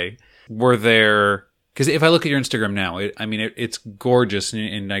that way. Were there, because if I look at your Instagram now, it's gorgeous,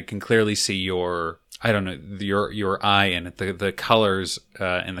 and I can clearly see your eye in it. The colors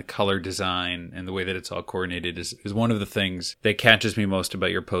and the color design and the way that it's all coordinated is one of the things that catches me most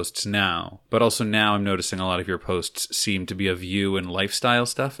about your posts now. But also now I'm noticing a lot of your posts seem to be of you and lifestyle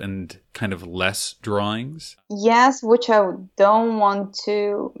stuff and kind of less drawings. Yes, which I don't want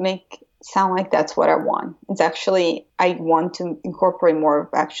to make sound like that's what I want. It's actually, I want to incorporate more of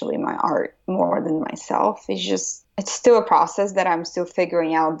actually my art more than myself. It's still a process that I'm still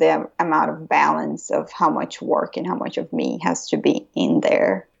figuring out the amount of balance of how much work and how much of me has to be in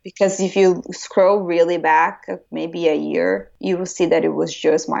there. Because if you scroll really back, maybe a year, you will see that it was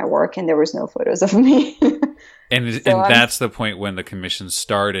just my work and there was no photos of me. And that's the point when the commissions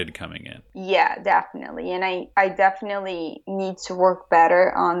started coming in. Yeah, definitely. And I definitely need to work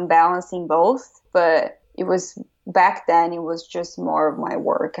better on balancing both. But back then, it was just more of my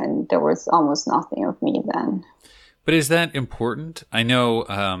work and there was almost nothing of me then. But is that important? I know,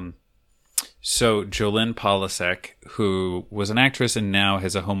 so Jolene Polasek, who was an actress and now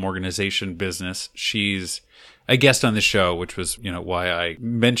has a home organization business, she's a guest on the show, which was, why I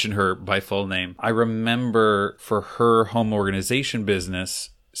mentioned her by full name. I remember for her home organization business,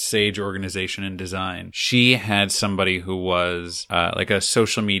 Sage Organization and Design, she had somebody who was like a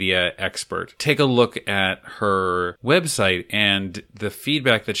social media expert take a look at her website, and the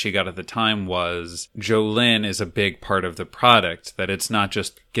feedback that she got at the time was Jolene is a big part of the product, that it's not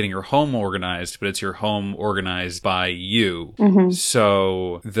just getting your home organized, but it's your home organized by you.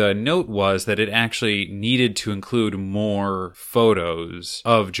 So the note was that it actually needed to include more photos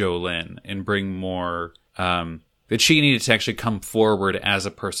of Jolene and bring more that she needed to actually come forward as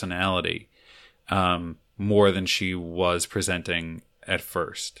a personality more than she was presenting at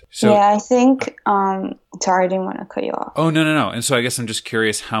first. So, yeah, I think, sorry, I didn't want to cut you off. Oh, no. And so I guess I'm just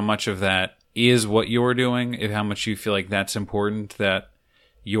curious how much of that is what you're doing, and how much you feel like that's important, that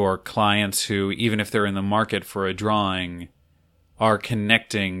your clients who, even if they're in the market for a drawing, are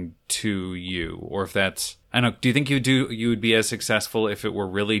connecting to you, or if that's, I don't know, do you think you would be as successful if it were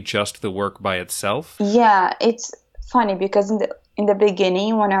really just the work by itself? Yeah, it's funny because in the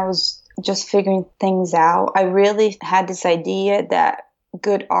beginning, when I was just figuring things out, I really had this idea that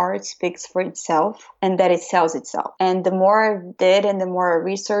good art speaks for itself and that it sells itself. And the more I did and the more I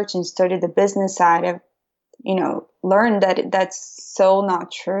researched and studied the business side, I've learned that that's so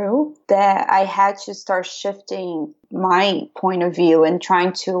not true, that I had to start shifting my point of view and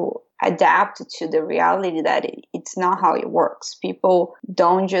trying to adapt to the reality that it's not how it works. People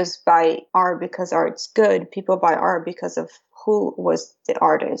don't just buy art because art's good. People buy art because of who was the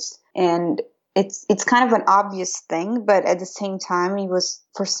artist. And it's kind of an obvious thing, but at the same time, it was,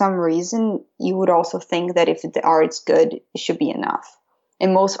 for some reason, you would also think that if the art's good, it should be enough.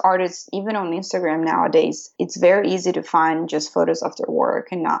 And most artists, even on Instagram nowadays, it's very easy to find just photos of their work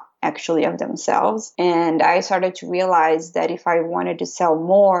and not actually of themselves. And I started to realize that if I wanted to sell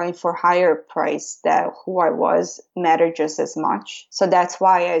more and for higher price, that who I was mattered just as much. So that's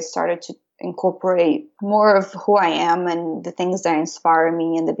why I started to incorporate more of who I am and the things that inspire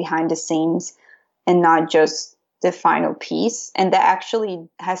me and the behind the scenes, and not just the final piece. And that actually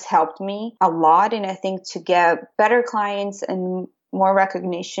has helped me a lot. And I think to get better clients and more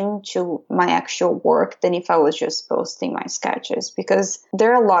recognition to my actual work than if I was just posting my sketches, because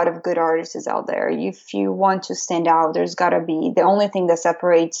there are a lot of good artists out there. If you want to stand out, there's got to be, the only thing that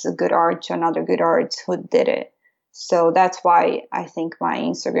separates a good art to another good art is who did it. So that's why I think my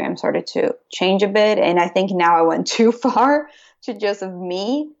Instagram started to change a bit. And I think now I went too far to just of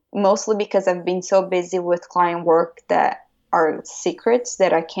me, mostly because I've been so busy with client work that are secrets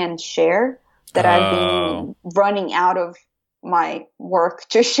that I can't share, that I've been running out of my work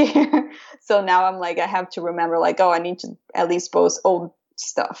to share. So now I'm like, I have to remember, like, I need to at least post old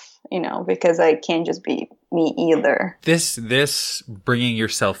stuff, because I can't just be me either. This bringing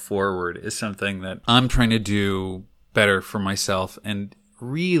yourself forward is something that I'm trying to do better for myself and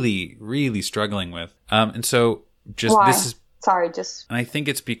really, really struggling with. And so just Why? this is, and I think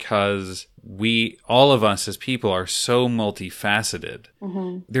it's because all of us as people are so multifaceted.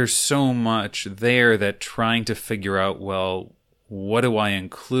 Mm-hmm. There's so much there that trying to figure out, well, what do I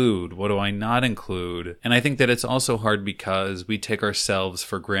include? What do I not include? And I think that it's also hard because we take ourselves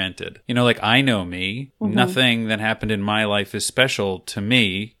for granted. Like, I know me. Mm-hmm. Nothing that happened in my life is special to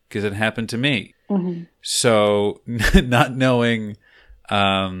me because it happened to me. Mm-hmm. So not knowing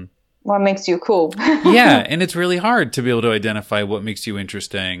what makes you cool. Yeah, and it's really hard to be able to identify what makes you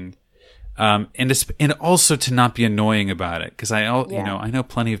interesting, and also to not be annoying about it. Because I know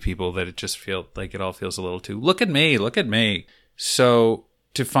plenty of people that it just feel like it all feels a little too look at me. So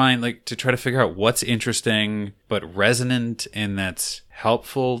to find, to try to figure out what's interesting but resonant and that's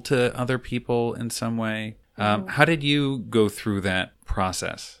helpful to other people in some way. How did you go through that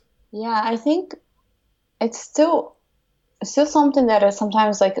process? Yeah, I think it's still something that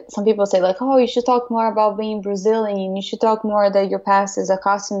sometimes, some people say, oh, you should talk more about being Brazilian. You should talk more that your past is a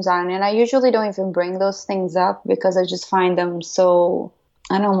costume designer. And I usually don't even bring those things up because I just find them so,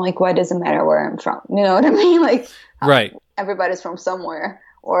 I don't know, why does it matter where I'm from? You know what I mean? Right. Everybody's from somewhere.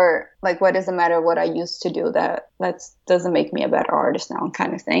 Or what does it matter what I used to do? That doesn't make me a better artist now,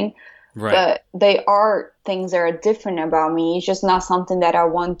 kind of thing. Right. But they are things that are different about me. It's just not something that I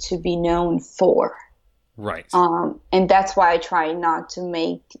want to be known for. Right. And that's why I try not to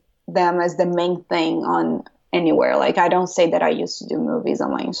make them as the main thing on anywhere. I don't say that I used to do movies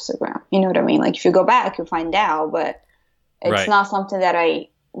on my Instagram. You know what I mean? If you go back, you'll find out. But it's not something that I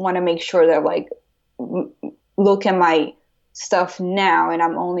want to make sure that, look at my stuff now and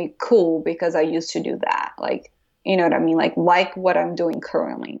I'm only cool because I used to do that. You know what I mean? Like what I'm doing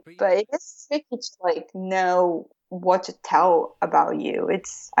currently. But it is tricky to, know what to tell about you.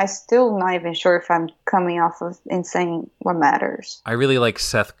 I still not even sure if I'm coming off of and saying what matters. I really like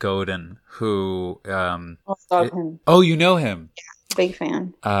Seth Godin, who I love him. Oh, you know him? Big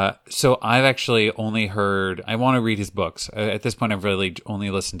fan. So I've actually only heard, I want to read his books. At this point, I've really only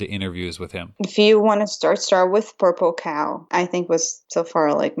listened to interviews with him. If you want to start with Purple Cow. I think was so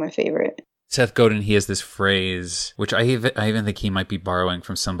far like my favorite. Seth Godin, he has this phrase, which I even think he might be borrowing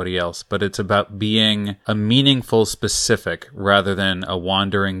from somebody else, but it's about being a meaningful specific rather than a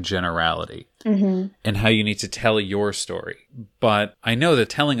wandering generality. Mm-hmm. And how you need to tell your story. But I know that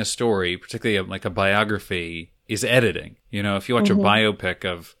telling a story, particularly like a biography, is editing. You know, if you watch a biopic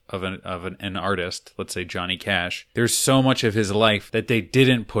of an artist, let's say Johnny Cash, there's so much of his life that they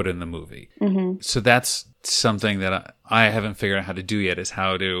didn't put in the movie. Mm-hmm. So that's something that I haven't figured out how to do yet, is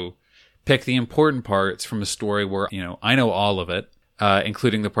how to pick the important parts from a story where, you know, I know all of it,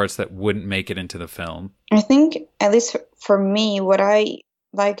 including the parts that wouldn't make it into the film. I think, at least for me, what I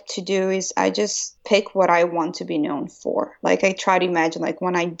like to do is I just pick what I want to be known for. Like, I try to imagine, like,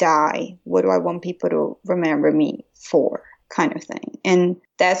 when I die, what do I want people to remember me for, kind of thing. And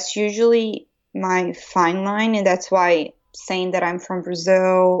that's usually my fine line, and that's why saying that I'm from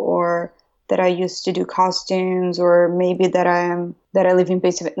Brazil, or that I used to do costumes, or maybe that I live in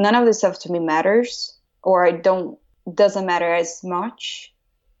Pacific, none of this stuff to me matters, or doesn't matter as much.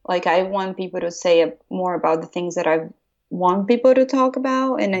 Like, I want people to say more about the things that I want people to talk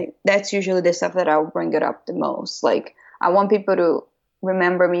about, and that's usually the stuff that I'll bring it up the most. Like, I want people to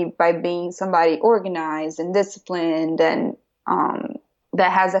remember me by being somebody organized and disciplined, and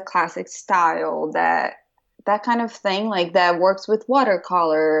that has a classic style, that kind of thing, like that works with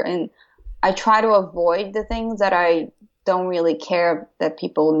watercolor. And I try to avoid the things that I don't really care that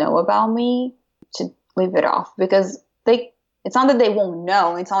people know about me, to leave it off, because it's not that they won't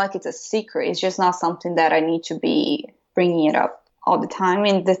know. It's not like it's a secret. It's just not something that I need to be bringing it up all the time.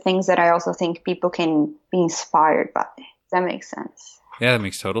 And the things that I also think people can be inspired by. Does that make sense? Yeah, that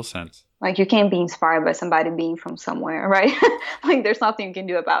makes total sense. Like, you can't be inspired by somebody being from somewhere, right? Like, there's nothing you can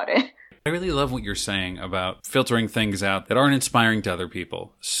do about it. I really love what you're saying about filtering things out that aren't inspiring to other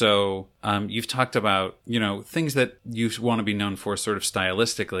people. So you've talked about, you know, things that you want to be known for sort of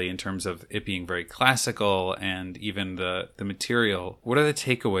stylistically, in terms of it being very classical, and even the material. What are the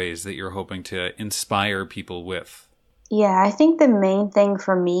takeaways that you're hoping to inspire people with? Yeah, I think the main thing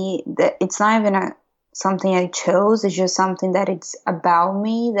for me, that it's not even something I chose, it's just something that it's about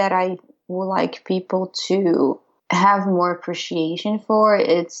me, that I would like people to have more appreciation for.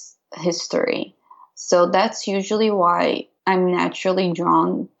 It's history. So that's usually why I'm naturally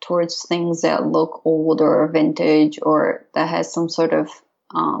drawn towards things that look old or vintage, or that has some sort of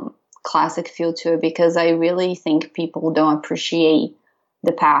classic feel to it, because I really think people don't appreciate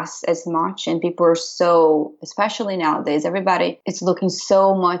the past as much. And people are so, especially nowadays, everybody is looking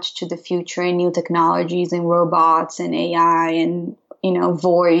so much to the future and new technologies and robots and AI and, you know,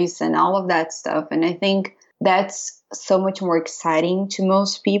 voice and all of that stuff. And I think that's so much more exciting to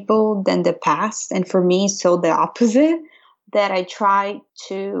most people than the past. And for me, so the opposite, that I try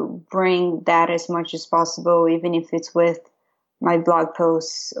to bring that as much as possible, even if it's with my blog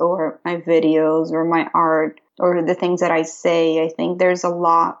posts or my videos or my art or the things that I say. I think there's a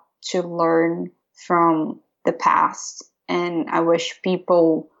lot to learn from the past, and I wish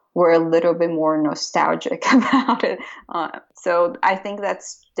people were a little bit more nostalgic about it. So I think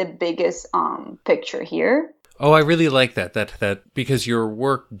that's the biggest picture here. Oh, I really like that because your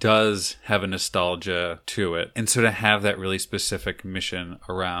work does have a nostalgia to it. And so to have that really specific mission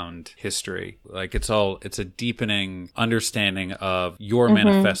around history, like it's a deepening understanding of your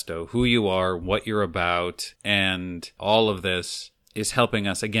manifesto, who you are, what you're about, and all of this is helping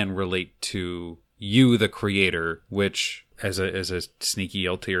us, again, relate to you, the creator, which as a sneaky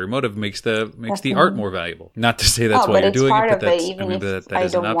ulterior motive makes the art more valuable. Not to say that's why you're doing it, but that's, that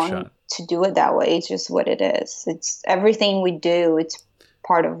is an upshot. To do it that way, it's just what it is. It's everything we do. It's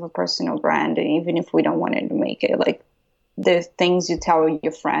part of a personal brand, and even if we don't want it to make it, like the things you tell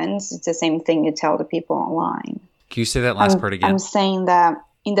your friends, it's the same thing you tell the people online. Can you say that last part again? I'm saying that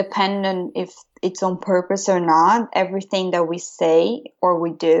independent if it's on purpose or not, everything that we say or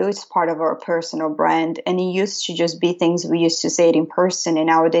we do is part of our personal brand. And it used to just be things we used to say it in person, and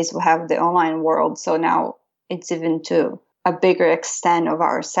nowadays we have the online world, so now it's even to a bigger extent of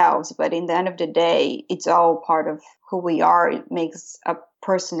ourselves. But in the end of the day, it's all part of who we are. It makes a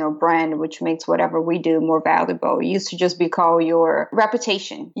personal brand, which makes whatever we do more valuable. It used to just be called your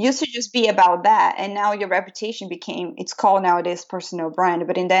reputation. It used to just be about that. And now your reputation it's called nowadays personal brand.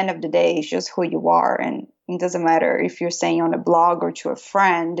 But in the end of the day, it's just who you are. And it doesn't matter if you're saying on a blog or to a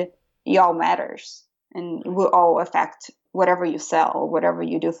friend, it all matters. And it will all affect whatever you sell, whatever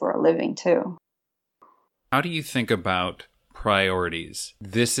you do for a living too. How do you think about priorities?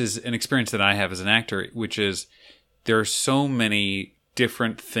 This is an experience that I have as an actor, which is there are so many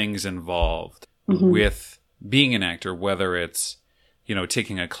different things involved with being an actor, whether it's,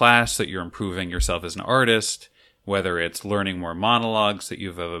 taking a class that you're improving yourself as an artist, whether it's learning more monologues that you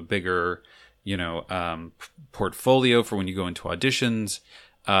have a bigger, portfolio for when you go into auditions,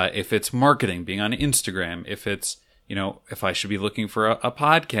 if it's marketing, being on Instagram, if it's, if I should be looking for a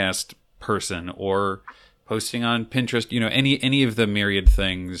podcast person or posting on Pinterest, any of the myriad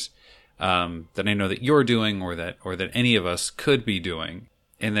things that I know that you're doing or that any of us could be doing,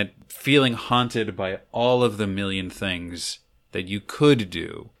 and that feeling haunted by all of the million things that you could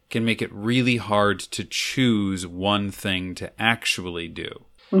do can make it really hard to choose one thing to actually do.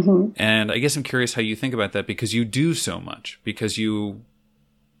 And I guess I'm curious how you think about that, because you do so much, because you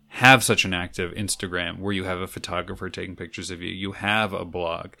have such an active Instagram where you have a photographer taking pictures of you, you have a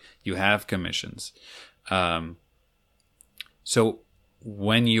blog, you have commissions. So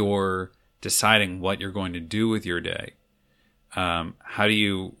when you're deciding what you're going to do with your day, how do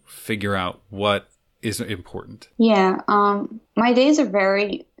you figure out what is important? Yeah, my days are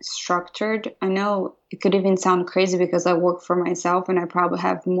very structured. I know it could even sound crazy because I work for myself and I probably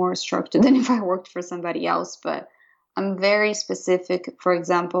have more structure than if I worked for somebody else, but I'm very specific. For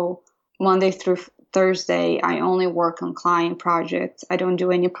example, Monday through Thursday, I only work on client projects. I don't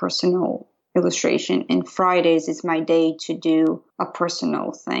do any personal illustration. And Fridays is my day to do a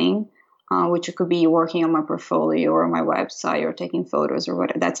personal thing, which could be working on my portfolio or my website or taking photos or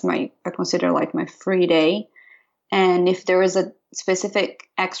whatever. That's I consider like my free day. And if there is a specific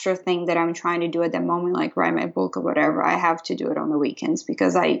extra thing that I'm trying to do at that moment, like write my book or whatever, I have to do it on the weekends,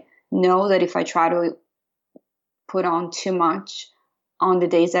 because I know that if I try to put on too much on the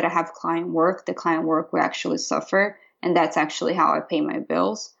days that I have client work, the client work will actually suffer. And that's actually how I pay my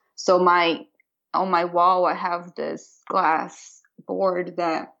bills. So on my wall, I have this glass board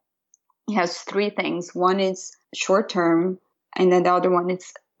that has three things. One is short term, and then the other one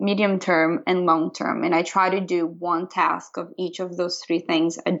is medium term and long term. And I try to do one task of each of those three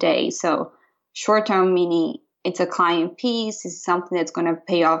things a day. So short term, meaning it's a client piece, it's something that's going to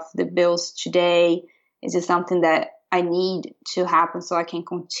pay off the bills today. Is it something that I need to happen so I can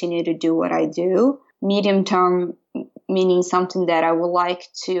continue to do what I do? Medium term, meaning something that I would like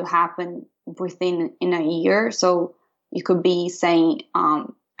to happen in a year. So you could be saying,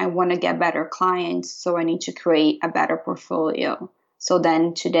 I want to get better clients, so I need to create a better portfolio. So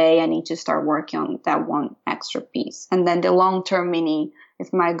then today I need to start working on that one extra piece. And then the long term, meaning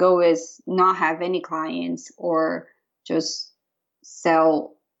if my goal is not have any clients or just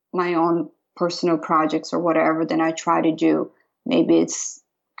sell my own personal projects or whatever, then I try to do, maybe it's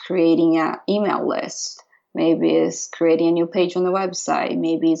creating an email list, maybe it's creating a new page on the website,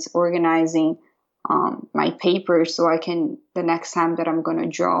 maybe it's organizing my papers so I can, the next time that I'm going to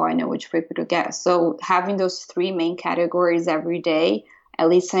draw, I know which paper to get. So having those three main categories every day, at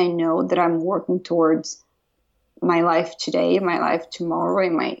least I know that I'm working towards my life today, my life tomorrow,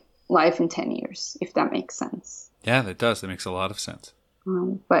 and my life in 10 years, if that makes sense. Yeah, that does. That makes a lot of sense.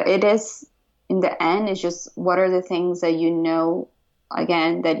 But it is, in the end, it's just what are the things that you know,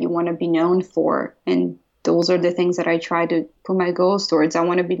 again, that you want to be known for. And those are the things that I try to put my goals towards. I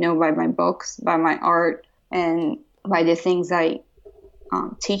want to be known by my books, by my art, and by the things I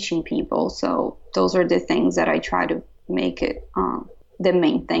teaching people. So those are the things that I try to make it the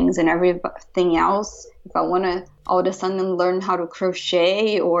main things. And everything else, if I want to all of a sudden learn how to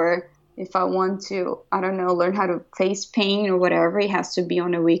crochet, or if I want to, I don't know, learn how to face paint or whatever, it has to be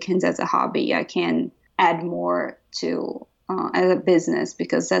on the weekends as a hobby. I can add more to as a business,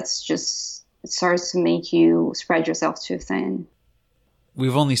 because that's just, it starts to make you spread yourself too thin.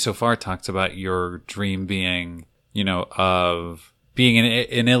 We've only so far talked about your dream being, of being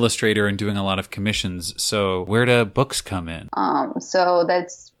an illustrator and doing a lot of commissions. So where do books come in? So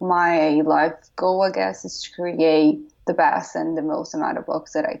that's my life goal, I guess, is to create the best and the most amount of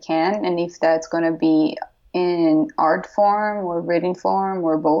books that I can. And if that's going to be in art form or written form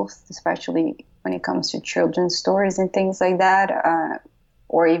or both, especially when it comes to children's stories and things like that,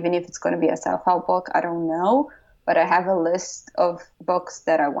 or even if it's going to be a self-help book, I don't know. But I have a list of books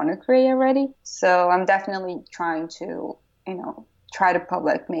that I want to create already. So I'm definitely trying to, try to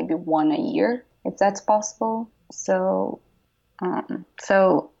publish maybe one a year, if that's possible. So I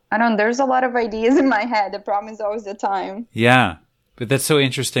don't, there's a lot of ideas in my head. The problem is always the time. Yeah. But that's so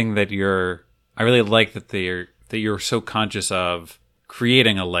interesting that I really like that you're so conscious of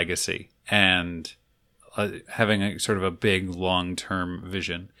creating a legacy and having a sort of a big long-term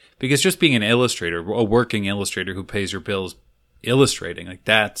vision, because just being an illustrator, a working illustrator who pays your bills illustrating, like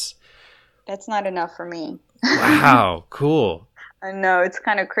that's not enough for me. Wow. Cool. I know, it's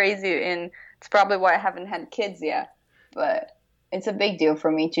kind of crazy. And It's probably why I haven't had kids yet. But it's a big deal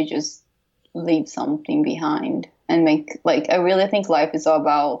for me to just leave something behind and I really think life is all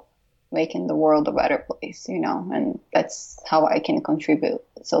about making the world a better place, and that's how I can contribute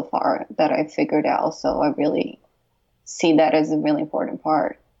so far that I figured out. So I really see that as a really important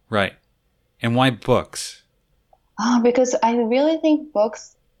part. Right. And why books? Because I really think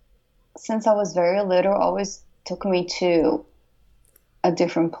books, since I was very little, always took me to a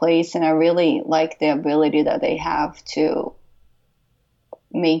different place. And I really like the ability that they have to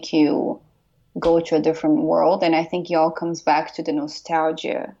make you go to a different world. And I think it all comes back to the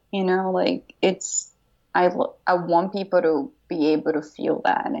nostalgia, I want people to be able to feel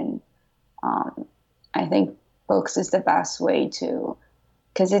that. And I think books is the best way to,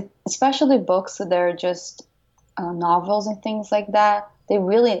 because especially books that are just novels and things like that, they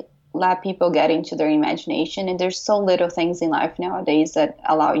really let people get into their imagination. And there's so little things in life nowadays that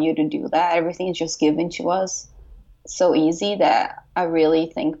allow you to do that. Everything is just given to us so easy that I really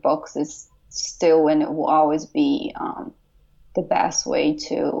think books is still and it will always be the best way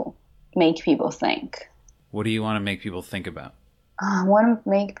to make people think. What do you want to make people think about? I want to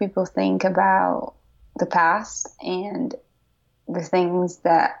make people think about the past and the things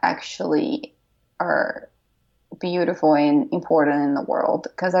that actually are beautiful and important in the world,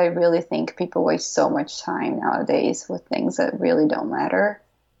 because I really think people waste so much time nowadays with things that really don't matter.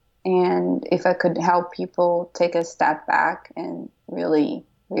 And if I could help people take a step back and really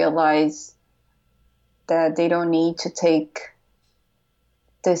realize that they don't need to take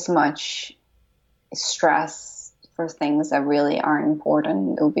this much stress for things that really aren't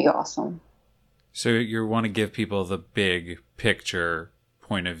important, it would be awesome. So you want to give people the big picture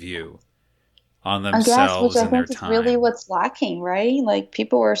point of view on themselves, which I and their think time. is really what's lacking, right? Like,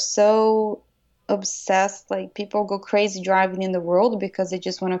 people are so obsessed, like people go crazy driving in the world because they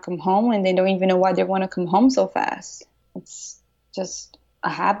just want to come home and they don't even know why they want to come home so fast. It's just a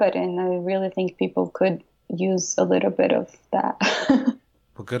habit, and I really think people could use a little bit of that.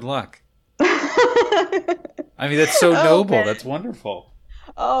 Well, good luck. I mean, that's so noble. Okay. That's wonderful.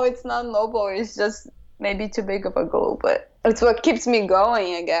 Oh, it's not noble. It's just maybe too big of a goal, but it's what keeps me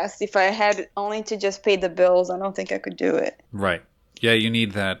going, I guess. If I had only to just pay the bills, I don't think I could do it. Right. Yeah, you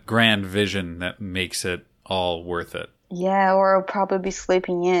need that grand vision that makes it all worth it. Yeah, or I'll probably be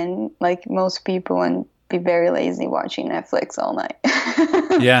sleeping in like most people and be very lazy watching Netflix all night.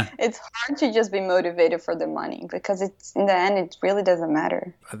 Yeah. It's hard to just be motivated for the money, because it's, in the end, it really doesn't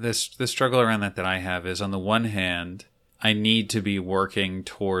matter. The struggle around that I have is, on the one hand, I need to be working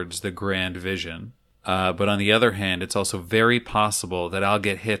towards the grand vision. But on the other hand, it's also very possible that I'll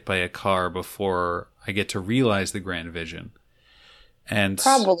get hit by a car before I get to realize the grand vision. And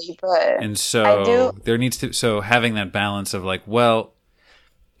probably, but and so there needs to, so having that balance of like, well,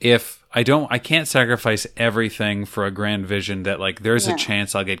 if I can't sacrifice everything for a grand vision that like there's a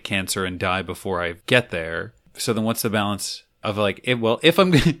chance I'll get cancer and die before I get there. So then what's the balance of like, if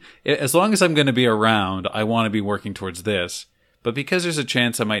I'm as long as I'm going to be around, I want to be working towards this. But because there's a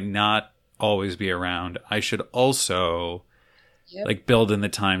chance I might not always be around, I should also like build in the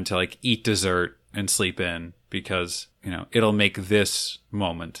time to like eat dessert and sleep in, because, it'll make this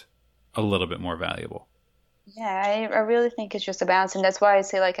moment a little bit more valuable. Yeah, I really think it's just a balance. And that's why I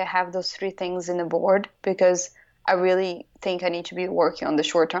say like I have those three things in the board, because I really think I need to be working on the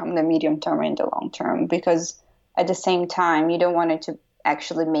short term, the medium term, and the long term. Because at the same time, you don't want it to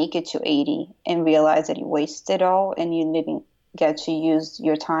actually make it to 80 and realize that you wasted it all and you didn't get to use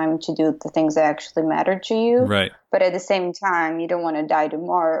your time to do the things that actually matter to you. Right. But at the same time, you don't want to die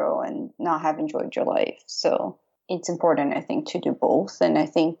tomorrow and not have enjoyed your life. So it's important, I think, to do both. And I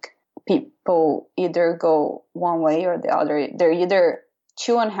think people either go one way or the other. They're either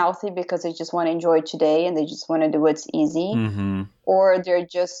too unhealthy because they just want to enjoy today and they just want to do what's easy, or they're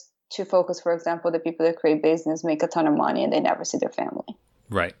just too focused. For example, the people that create business make a ton of money and they never see their family.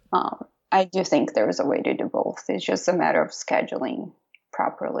 Right. I do think there is a way to do both. It's just a matter of scheduling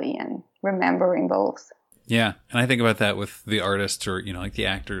properly and remembering both. Yeah. And I think about that with the artists, or, like the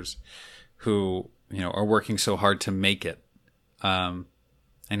actors who, are working so hard to make it. And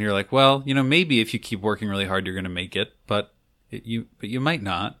you're like, well, maybe if you keep working really hard, you're going to make it, but you might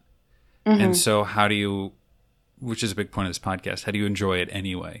not. Mm-hmm. And so how do you, which is a big point of this podcast, how do you enjoy it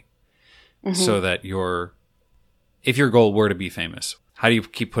anyway? Mm-hmm. So that if your goal were to be famous, how do you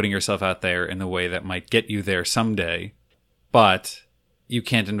keep putting yourself out there in the way that might get you there someday, but you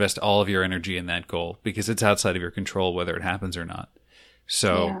can't invest all of your energy in that goal because it's outside of your control whether it happens or not.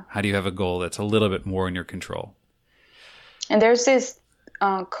 So how do you have a goal that's a little bit more in your control? And there's this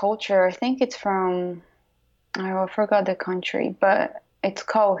culture, I think it's from, I forgot the country, but It's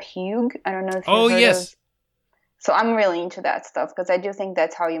called Hygge. I don't know if Oh, you've heard yes. of. So I'm really into that stuff because I do think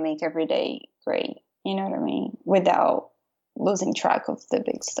that's how you make every day great. You know what I mean? Without losing track of the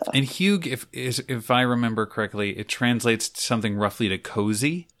big stuff. And Hygge, if I remember correctly, it translates to something roughly to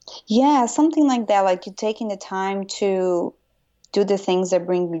cozy. Yeah, something like that. Like you're taking the time to do the things that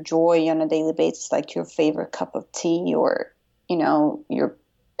bring you joy on a daily basis, like your favorite cup of tea, or, you know, you're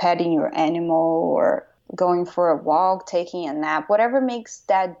petting your animal, or going for a walk, taking a nap, whatever makes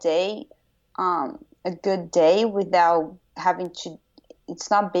that day a good day without having to, it's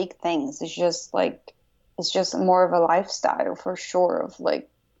not big things. It's just like, it's just more of a lifestyle for sure of like,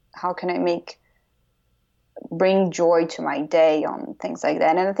 how can I bring joy to my day on things like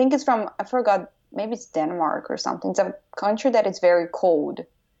that. And I think it's from, I forgot, maybe it's Denmark or something. It's a country that is very cold.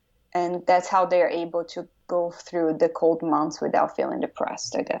 And that's how they're able to go through the cold months without feeling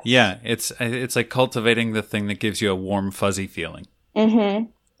depressed, I guess. Yeah, it's like cultivating the thing that gives you a warm, fuzzy feeling. Mm-hmm.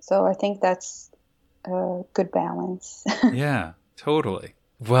 So I think that's a good balance. Yeah, totally.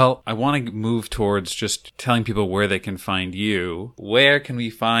 Well, I want to move towards just telling people where they can find you. Where can we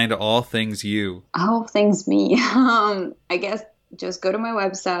find all things you? All things me. I guess just go to my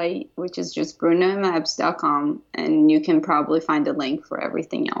website, which is just brunamaps.com, and you can probably find a link for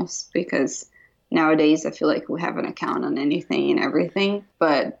everything else, because nowadays I feel like we have an account on anything and everything,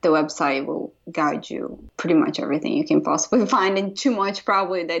 but the website will guide you pretty much everything you can possibly find, and too much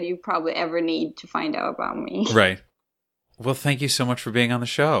probably that you probably ever need to find out about me. Right. Well, thank you so much for being on the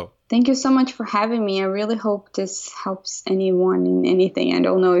show. Thank you so much for having me. I really hope this helps anyone in anything. I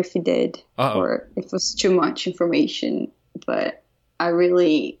don't know if it did or if it was too much information, but I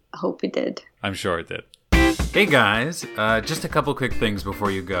really hope it did. I'm sure it did. Hey guys, just a couple quick things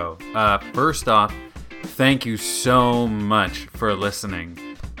before you go. First off, thank you so much for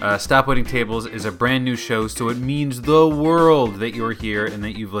listening. Stop Waiting Tables is a brand new show, so it means the world that you're here and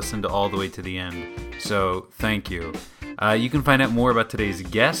that you've listened all the way to the end. So thank you. You can find out more about today's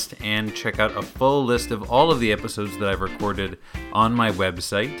guest and check out a full list of all of the episodes that I've recorded on my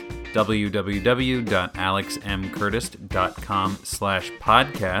website,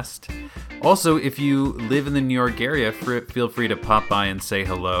 www.alexmcurtis.com/podcast. Also, if you live in the New York area, feel free to pop by and say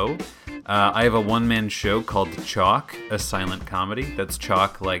hello. I have a one-man show called Chalk, a silent comedy. That's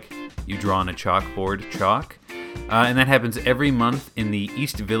chalk like you draw on a chalkboard, chalk. And that happens every month in the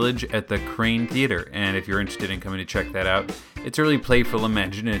East Village at the Crane Theater. And if you're interested in coming to check that out, it's a really playful,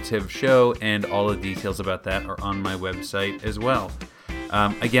 imaginative show, and all the details about that are on my website as well.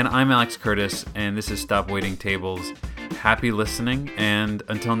 Again, I'm Alex Curtis, and this is Stop Waiting Tables. Happy listening, and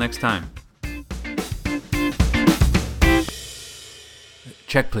until next time.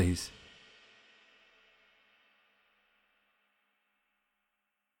 Check, please.